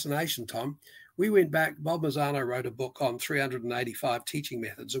 here's the fascination, Tom. We went back, Bob Mazzano wrote a book on 385 teaching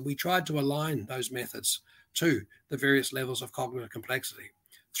methods, and we tried to align those methods to the various levels of cognitive complexity.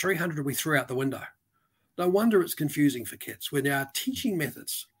 300 we threw out the window. No wonder it's confusing for kids when our teaching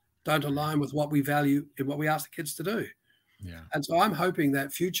methods don't align with what we value and what we ask the kids to do. Yeah. And so I'm hoping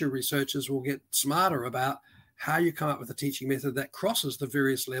that future researchers will get smarter about how you come up with a teaching method that crosses the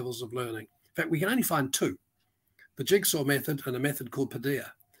various levels of learning. In fact, we can only find two: the jigsaw method and a method called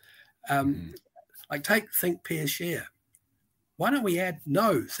Padilla. Like take think, pair, share. Why don't we add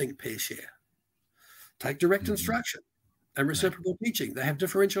no think, pair, share? Take direct instruction and reciprocal teaching. They have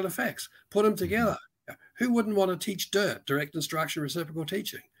differential effects. Put them together. Who wouldn't want to teach DIRT, direct instruction, reciprocal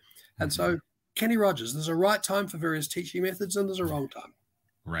teaching? And so, Kenny Rogers, there's a right time for various teaching methods and there's a wrong time.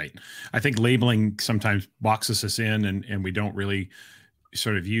 Right. I think labeling sometimes boxes us in, and we don't really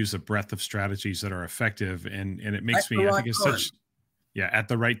sort of use the breadth of strategies that are effective. And it makes me, I think it's such, at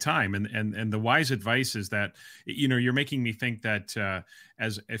the right time. And the wise advice is that, you're making me think that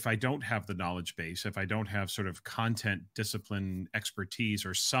as if I don't have the knowledge base, if I don't have sort of content, discipline, expertise,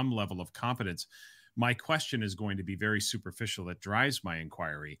 or some level of competence, my question is going to be very superficial that drives my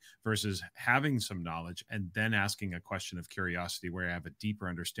inquiry versus having some knowledge and then asking a question of curiosity where I have a deeper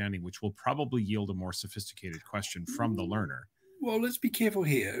understanding, which will probably yield a more sophisticated question from the learner. Well, let's be careful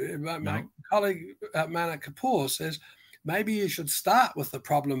here. My colleague, Mana Kapoor, says maybe you should start with the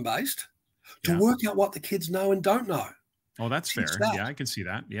problem-based to work out what the kids know and don't know. Oh, that's fair. Yeah, I can see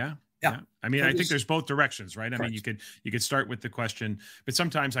that. Yeah. I mean, I think there's both directions, right? I mean, you could start with the question, but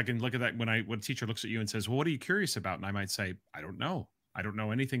sometimes I can look at that when a teacher looks at you and says, well, what are you curious about? And I might say, I don't know. I don't know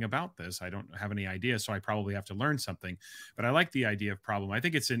anything about this. I don't have any idea. So I probably have to learn something. But I like the idea of problem. I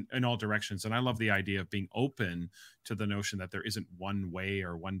think it's in all directions. And I love the idea of being open to the notion that there isn't one way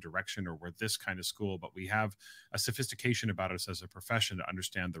or one direction or we're this kind of school, but we have a sophistication about us as a profession to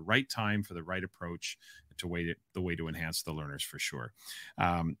understand the right time for the right approach to the way to enhance the learners for sure.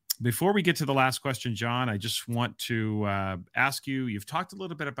 Before we get to the last question, John, I just want to ask you, you've talked a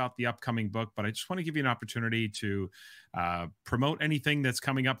little bit about the upcoming book, but I just want to give you an opportunity to promote anything that's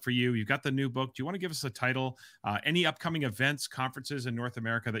coming up for you. You've got the new book. Do you want to give us a title? Any upcoming events, conferences in North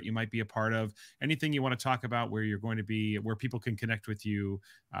America that you might be a part of? Anything you want to talk about where you're going to be, where people can connect with you?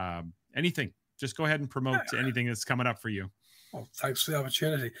 Anything. Just go ahead and promote anything that's coming up for you. Well, thanks for the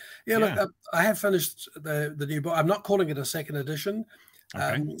opportunity. Look, I have finished the new book. I'm not calling it a second edition.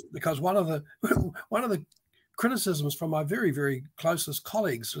 Because one of the criticisms from my very, very closest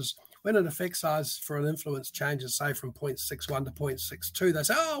colleagues was when an effect size for an influence changes, say from 0.61 to 0.62, they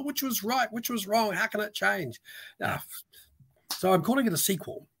say, oh, which was right, which was wrong, how can it change? So I'm calling it a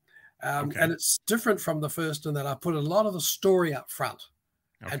sequel. And it's different from the first in that I put a lot of the story up front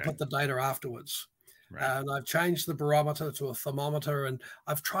and put the data afterwards. And I've changed the barometer to a thermometer, and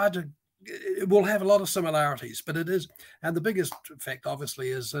I've tried to, it will have a lot of similarities, but it is, and the biggest effect obviously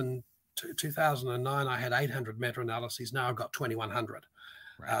is in 2009, I had 800 meta-analyses. Now I've got 2,100.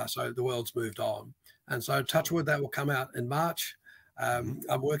 So the world's moved on. And so touch wood, that will come out in March. I'm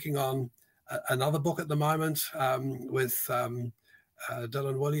working on another book at the moment with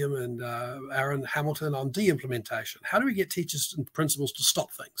Dylan William and Aaron Hamilton on de-implementation. How do we get teachers and principals to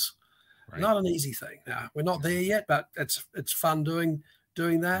stop things? Not an easy thing. Now, we're not there yet, but it's fun doing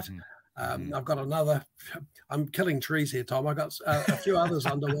that. I've got another, I'm killing trees here, Tom. I've got a few others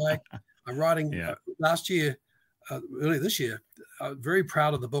underway. I'm writing last year, early this year, very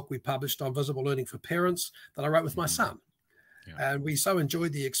proud of the book we published on visible learning for parents that I wrote with my son. And we so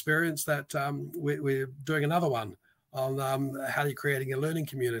enjoyed the experience that we're doing another one on how you're creating a learning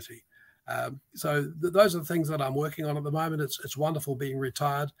community. So those are the things that I'm working on at the moment. It's wonderful being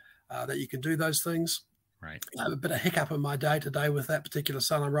retired, that you can do those things. I have a bit of hiccup in my day today with that particular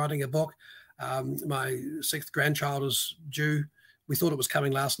son. I'm writing a book. My 6th grandchild is due. We thought it was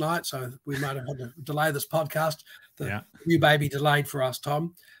coming last night, so we might have had to delay this podcast. The new baby delayed for us,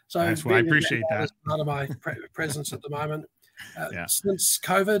 Tom. So I appreciate that. As part of my presence at the moment. Since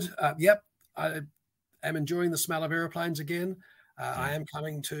COVID, I am enjoying the smell of airplanes again. I am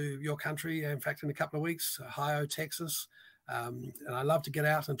coming to your country, in fact, in a couple of weeks, Ohio, Texas. And I love to get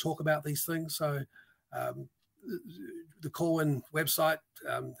out and talk about these things. So the Corwin website,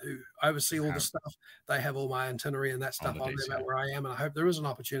 who oversee all the stuff, they have all my itinerary and that stuff on there about where I am. And I hope there is an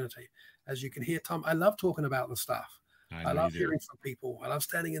opportunity. As you can hear, Tom, I love talking about the stuff. I love hearing from people. I love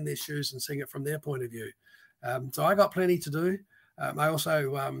standing in their shoes and seeing it from their point of view. So I got plenty to do. I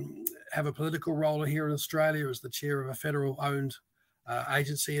also have a political role here in Australia as the chair of a federal-owned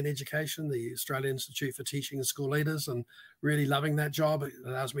agency in education, the Australian Institute for Teaching and School Leaders, and really loving that job. It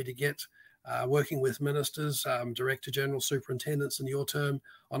allows me to get working with ministers, director general, superintendents in your term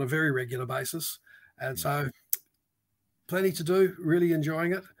on a very regular basis. And so plenty to do, really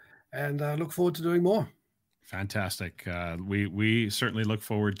enjoying it, and look forward to doing more. Fantastic. We certainly look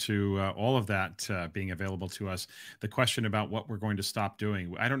forward to all of that being available to us. The question about what we're going to stop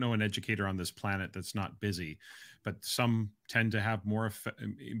doing. I don't know an educator on this planet that's not busy, but some tend to have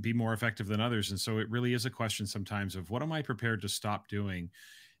be more effective than others. And so it really is a question sometimes of what am I prepared to stop doing?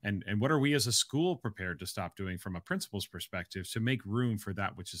 And what are we as a school prepared to stop doing from a principal's perspective to make room for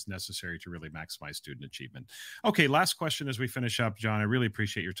that which is necessary to really maximize student achievement? Okay, last question as we finish up, John. I really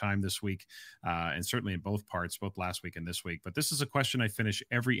appreciate your time this week, and certainly in both parts, both last week and this week. But this is a question I finish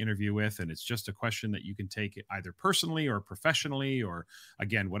every interview with, and it's just a question that you can take either personally or professionally, or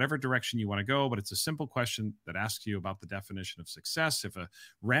again, whatever direction you want to go. But it's a simple question that asks you about the definition of success. If a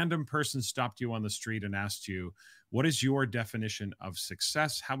random person stopped you on the street and asked you, what is your definition of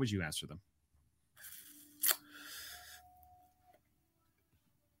success? How would you answer them?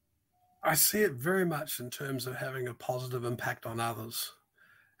 I see it very much in terms of having a positive impact on others.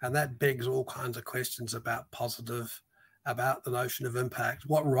 And that begs all kinds of questions about about the notion of impact.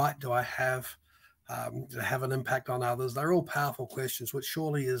 What right do I have to have an impact on others? They're all powerful questions, which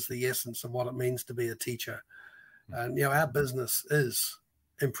surely is the essence of what it means to be a teacher. And, our business is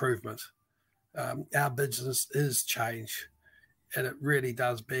improvement. Our business is change, and it really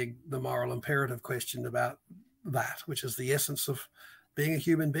does beg the moral imperative question about that, which is the essence of being a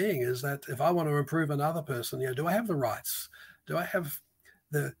human being, is that if I want to improve another person, do I have the rights? Do I have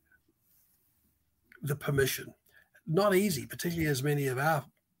the permission? Not easy, particularly as many of our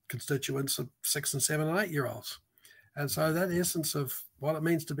constituents are 6 and 7 and 8 year olds. And so that essence of what it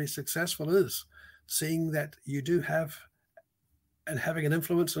means to be successful is seeing that you do have and having an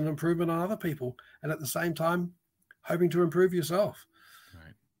influence and improvement on other people, and at the same time, hoping to improve yourself.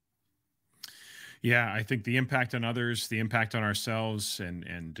 Right. Yeah, I think the impact on others, the impact on ourselves,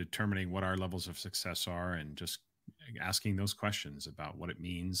 and determining what our levels of success are, and just asking those questions about what it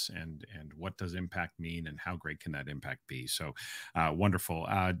means and what does impact mean and how great can that impact be. So wonderful.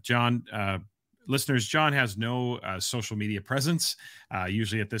 John, listeners, John has no social media presence.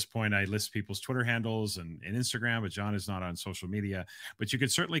 Usually at this point, I list people's Twitter handles and Instagram, but John is not on social media. But you can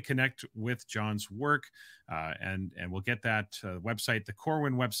certainly connect with John's work, and we'll get that website, the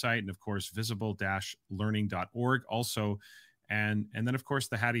Corwin website, and of course, visible-learning.org also. And then, of course,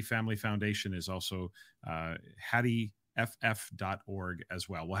 the Hattie Family Foundation is also hattieff.org as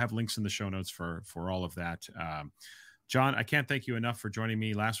well. We'll have links in the show notes for all of that. John, I can't thank you enough for joining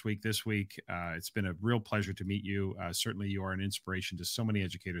me last week, this week. It's been a real pleasure to meet you. Certainly, you are an inspiration to so many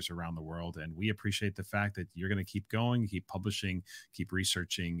educators around the world, and we appreciate the fact that you're going to keep going, keep publishing, keep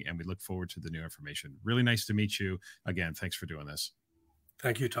researching, and we look forward to the new information. Really nice to meet you. Again, thanks for doing this.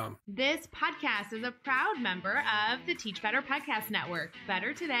 Thank you, Tom. This podcast is a proud member of the Teach Better Podcast Network.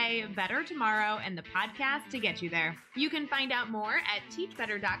 Better today, better tomorrow, and the podcast to get you there. You can find out more at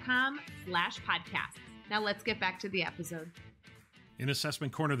teachbetter.com/podcasts. Now let's get back to the episode. In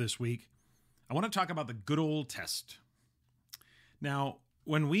Assessment Corner this week, I want to talk about the good old test. Now,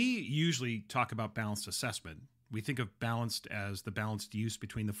 when we usually talk about balanced assessment, we think of balanced as the balanced use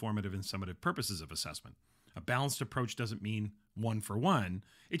between the formative and summative purposes of assessment. A balanced approach doesn't mean one for one.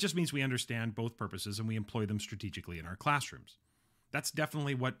 It just means we understand both purposes and we employ them strategically in our classrooms. That's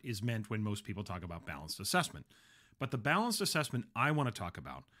definitely what is meant when most people talk about balanced assessment. But the balanced assessment I want to talk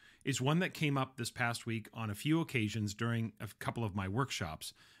about is one that came up this past week on a few occasions during a couple of my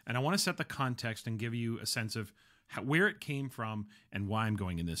workshops. And I want to set the context and give you a sense of where it came from and why I'm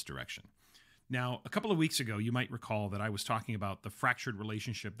going in this direction. Now, a couple of weeks ago, you might recall that I was talking about the fractured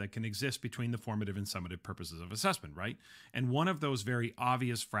relationship that can exist between the formative and summative purposes of assessment, right? And one of those very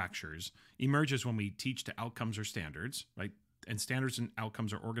obvious fractures emerges when we teach to outcomes or standards, right? And standards and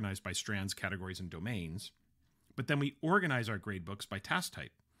outcomes are organized by strands, categories, and domains. But then we organize our grade books by task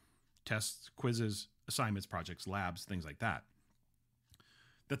type. Tests, quizzes, assignments, projects, labs, things like that.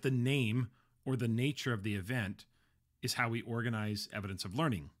 That the name or the nature of the event is how we organize evidence of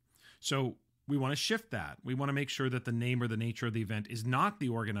learning. So we want to shift that. We want to make sure that the name or the nature of the event is not the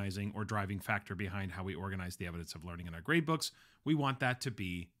organizing or driving factor behind how we organize the evidence of learning in our grade books. We want that to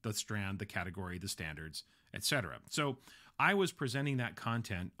be the strand, the category, the standards, etc. So I was presenting that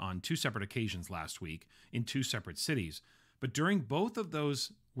content on 2 separate occasions last week in 2 separate cities. But during both of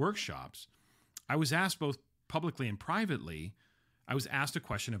those workshops, I was asked both publicly and privately, I was asked a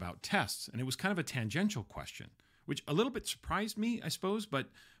question about tests. And it was kind of a tangential question, which a little bit surprised me, I suppose, but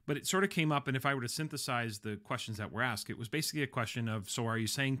it sort of came up. And if I were to synthesize the questions that were asked, it was basically a question of, so are you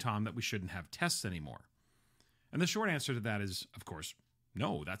saying, Tom, that we shouldn't have tests anymore? And the short answer to that is, of course,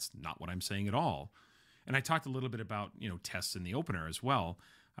 no, that's not what I'm saying at all. And I talked a little bit about, tests in the opener as well.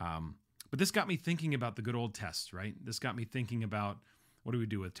 But this got me thinking about the good old tests, right? This got me thinking about What do we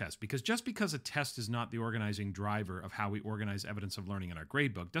do with tests? Because just because a test is not the organizing driver of how we organize evidence of learning in our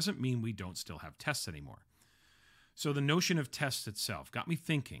gradebook doesn't mean we don't still have tests anymore. So the notion of tests itself got me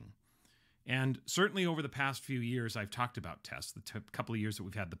thinking. And certainly over the past few years, I've talked about tests. The couple of years that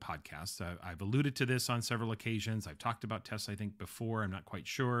we've had the podcast, I've alluded to this on several occasions. I've talked about tests, I think, before. I'm not quite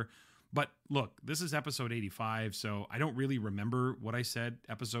sure. But look, this is episode 85, so I don't really remember what I said.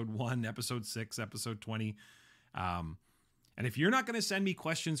 Episode 1, episode 6, episode 20. And if you're not going to send me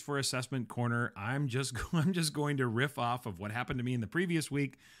questions for Assessment Corner, I'm just going to riff off of what happened to me in the previous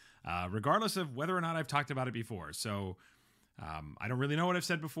week, regardless of whether or not I've talked about it before. So I don't really know what I've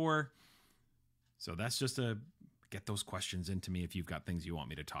said before. So that's just to get those questions into me if you've got things you want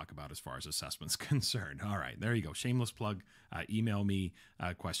me to talk about as far as assessment's concerned. All right, there you go. Shameless plug. Email me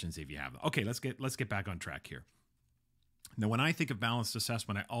questions if you have them. Okay, let's get back on track here. Now, when I think of balanced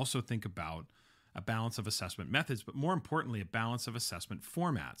assessment, I also think about a balance of assessment methods, but more importantly, a balance of assessment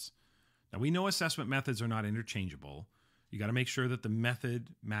formats. Now, we know assessment methods are not interchangeable. You got to make sure that the method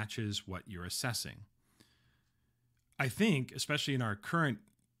matches what you're assessing. I think, especially in our current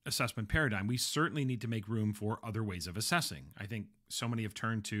assessment paradigm, we certainly need to make room for other ways of assessing. I think so many have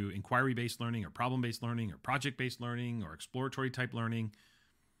turned to inquiry-based learning or problem-based learning or project-based learning or exploratory type learning.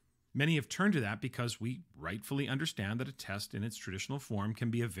 Many have turned to that because we rightfully understand that a test in its traditional form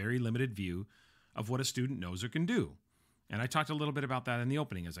can be a very limited view of what a student knows or can do. And I talked a little bit about that in the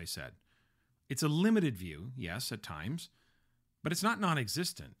opening, as I said. It's a limited view, yes, at times, but it's not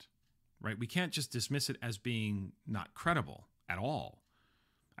non-existent, right? We can't just dismiss it as being not credible at all.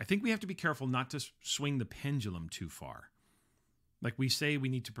 I think we have to be careful not to swing the pendulum too far. Like we say, we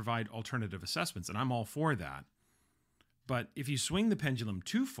need to provide alternative assessments, and I'm all for that. But if you swing the pendulum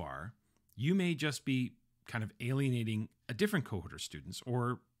too far, you may just be kind of alienating a different cohort of students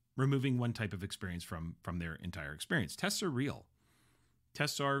or removing one type of experience from their entire experience. Tests are real.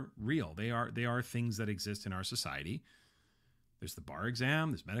 Tests are real. They are things that exist in our society. There's the bar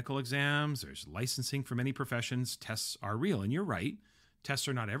exam, there's medical exams, there's licensing for many professions. Tests are real. And you're right. Tests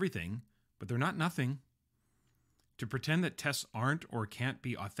are not everything, but they're not nothing. To pretend that tests aren't or can't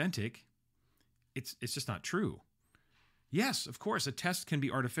be authentic, it's just not true. Yes, of course, a test can be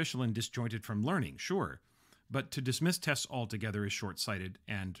artificial and disjointed from learning, sure. But to dismiss tests altogether is short-sighted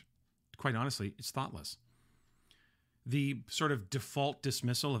and, quite honestly, it's thoughtless. The sort of default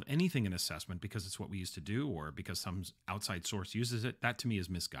dismissal of anything in assessment because it's what we used to do or because some outside source uses it, that to me is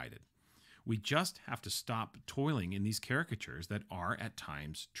misguided. We just have to stop toiling in these caricatures that are at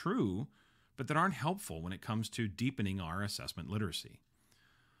times true, but that aren't helpful when it comes to deepening our assessment literacy.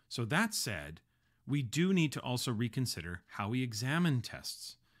 So that said, we do need to also reconsider how we examine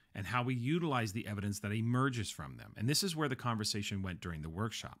tests and how we utilize the evidence that emerges from them. And this is where the conversation went during the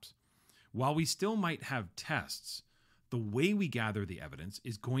workshops. While we still might have tests, the way we gather the evidence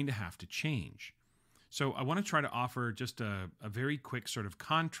is going to have to change. So I want to try to offer just a very quick sort of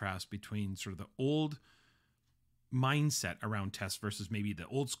contrast between sort of the old mindset around tests versus maybe the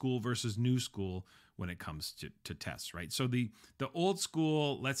old school versus new school when it comes to tests, right? So the old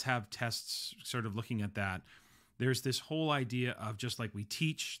school, let's have tests, sort of looking at that. There's this whole idea of just like we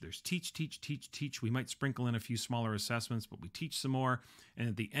teach, there's teach. We might sprinkle in a few smaller assessments, but we teach some more. And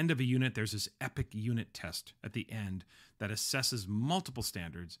at the end of a unit, there's this epic unit test at the end that assesses multiple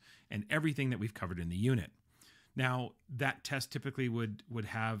standards and everything that we've covered in the unit. Now, that test typically would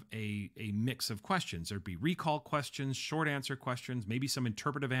have a mix of questions. There'd be recall questions, short answer questions, maybe some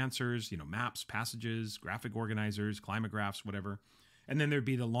interpretive answers, maps, passages, graphic organizers, climographs, whatever. And then there'd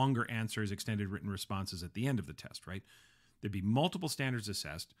be the longer answers, extended written responses at the end of the test, right? There'd be multiple standards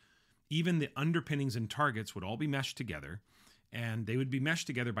assessed. Even the underpinnings and targets would all be meshed together, and they would be meshed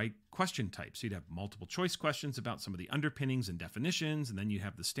together by question types. So you'd have multiple choice questions about some of the underpinnings and definitions, and then you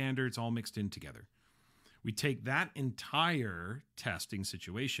have the standards all mixed in together. We take that entire testing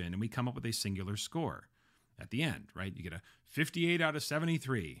situation and we come up with a singular score at the end, right? You get a 58 out of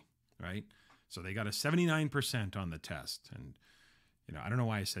 73, right? So they got a 79% on the test. And, I don't know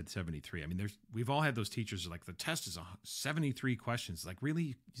why I said 73. I mean, we've all had those teachers like the test is 73 questions. Like,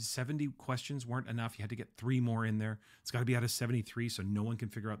 really, 70 questions weren't enough. You had to get 3 more in there. It's got to be out of 73 so no one can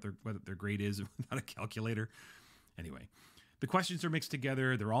figure out what their grade is without a calculator. Anyway, the questions are mixed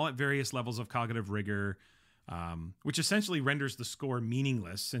together. They're all at various levels of cognitive rigor, which essentially renders the score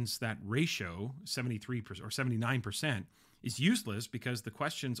meaningless since that ratio, 73% or 79%, is useless because the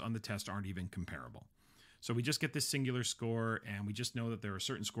questions on the test aren't even comparable. So we just get this singular score, and we just know that there are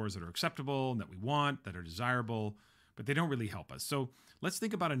certain scores that are acceptable and that we want, that are desirable, but they don't really help us. So let's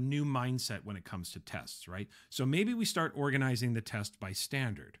think about a new mindset when it comes to tests, right? So maybe we start organizing the test by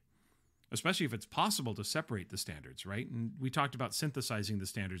standard. especially if it's possible to separate the standards, right? And we talked about synthesizing the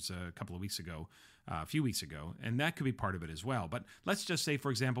standards a few weeks ago, and that could be part of it as well. But let's just say, for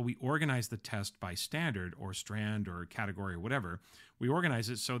example, we organize the test by standard or strand or category or whatever. We organize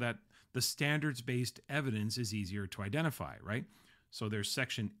it so that the standards-based evidence is easier to identify, right? So there's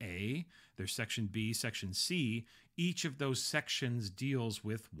section A, there's section B, section C. Each of those sections deals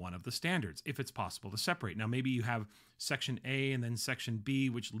with one of the standards, if it's possible to separate. Now, maybe you have section A and then section B,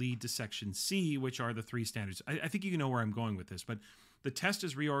 which lead to section C, which are the three standards. I think you know where I'm going with this, but the test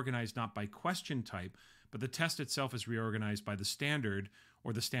is reorganized not by question type, but the test itself is reorganized by the standard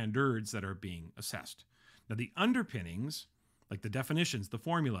or the standards that are being assessed. Now, the underpinnings, like the definitions, the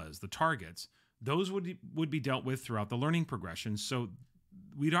formulas, the targets, those would be dealt with throughout the learning progression. So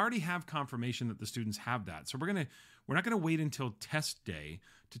we'd already have confirmation that the students have that. So we're not going to wait until test day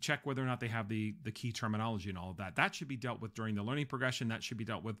to check whether or not they have the key terminology and all of that. That should be dealt with during the learning progression. That should be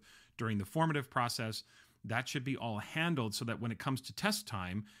dealt with during the formative process. That should be all handled so that when it comes to test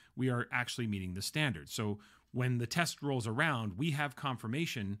time, we are actually meeting the standard. So when the test rolls around, we have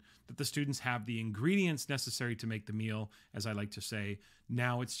confirmation that the students have the ingredients necessary to make the meal. As I like to say,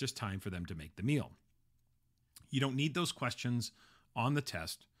 now it's just time for them to make the meal. You don't need those questions on the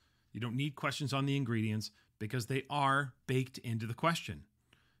test. You don't need questions on the ingredients because they are baked into the question.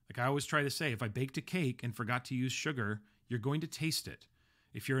 Like I always try to say, if I baked a cake and forgot to use sugar, you're going to taste it.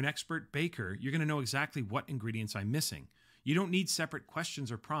 If you're an expert baker, you're going to know exactly what ingredients I'm missing. You don't need separate questions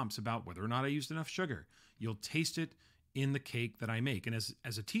or prompts about whether or not I used enough sugar. You'll taste it in the cake that I make. And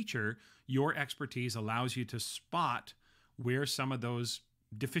as a teacher, your expertise allows you to spot where some of those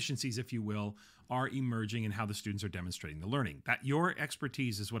deficiencies, if you will, are emerging and how the students are demonstrating the learning. That your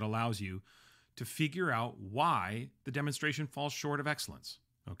expertise is what allows you to figure out why the demonstration falls short of excellence.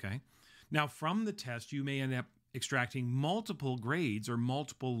 Okay? Now, from the test, you may end up extracting multiple grades or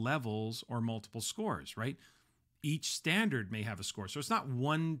multiple levels or multiple scores, right? Each standard may have a score. So it's not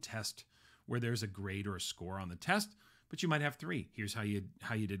one test where there's a grade or a score on the test, but you might have three. Here's how you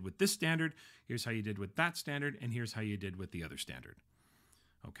did with this standard, here's how you did with that standard, and here's how you did with the other standard.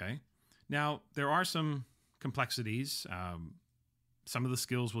 Okay? Now, there are some complexities. Some of the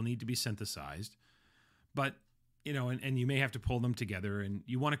skills will need to be synthesized, but and you may have to pull them together, and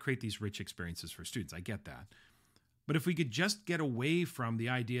you want to create these rich experiences for students. I get that. But if we could just get away from the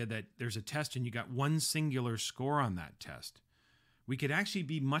idea that there's a test and you got one singular score on that test, we could actually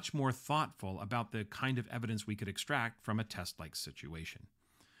be much more thoughtful about the kind of evidence we could extract from a test-like situation.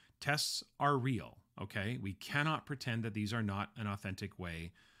 Tests are real, okay? We cannot pretend that these are not an authentic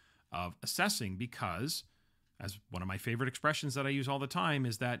way of assessing because, as one of my favorite expressions that I use all the time,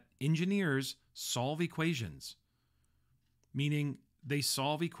 is that engineers solve equations, meaning they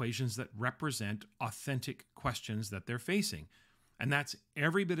solve equations that represent authentic questions that they're facing. And that's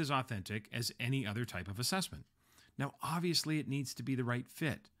every bit as authentic as any other type of assessment. Now, obviously, it needs to be the right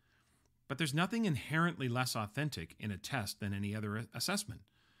fit, but there's nothing inherently less authentic in a test than any other assessment.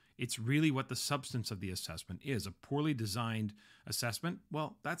 It's really what the substance of the assessment is. A poorly designed assessment,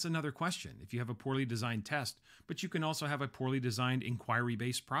 well, that's another question. If you have a poorly designed test, but you can also have a poorly designed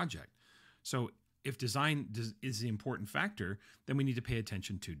inquiry-based project. So if design is the important factor, then we need to pay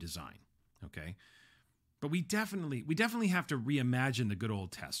attention to design, okay? But we definitely have to reimagine the good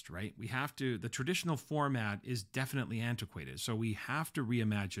old test, right? The traditional format is definitely antiquated. So we have to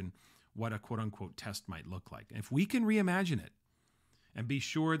reimagine what a quote-unquote test might look like. And if we can reimagine it and be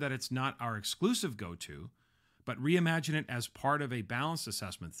sure that it's not our exclusive go-to, but reimagine it as part of a balanced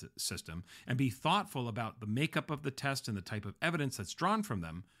assessment system and be thoughtful about the makeup of the test and the type of evidence that's drawn from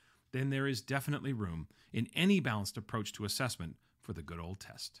them, then there is definitely room in any balanced approach to assessment for the good old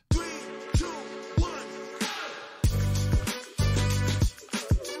test. 3, 2, 1.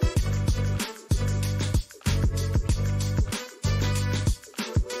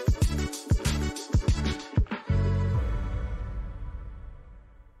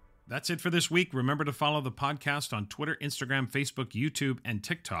 That's it for this week. Remember to follow the podcast on Twitter, Instagram, Facebook, YouTube, and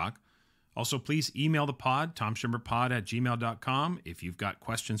TikTok. Also, please email the pod, tomschimmerpod@gmail.com, if you've got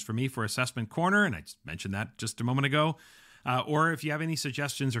questions for me for Assessment Corner, and I mentioned that just a moment ago, or if you have any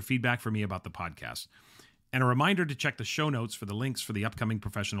suggestions or feedback for me about the podcast. And a reminder to check the show notes for the links for the upcoming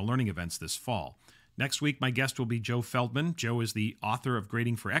professional learning events this fall. Next week, my guest will be Joe Feldman. Joe is the author of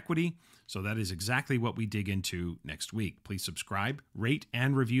Grading for Equity, so that is exactly what we dig into next week. Please subscribe, rate,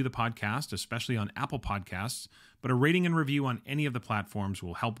 and review the podcast, especially on Apple Podcasts, but a rating and review on any of the platforms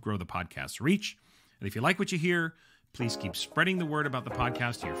will help grow the podcast's reach. And if you like what you hear, please keep spreading the word about the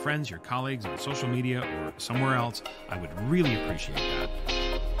podcast to your friends, your colleagues, on social media, or somewhere else. I would really appreciate that.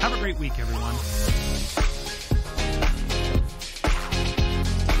 Have a great week, everyone.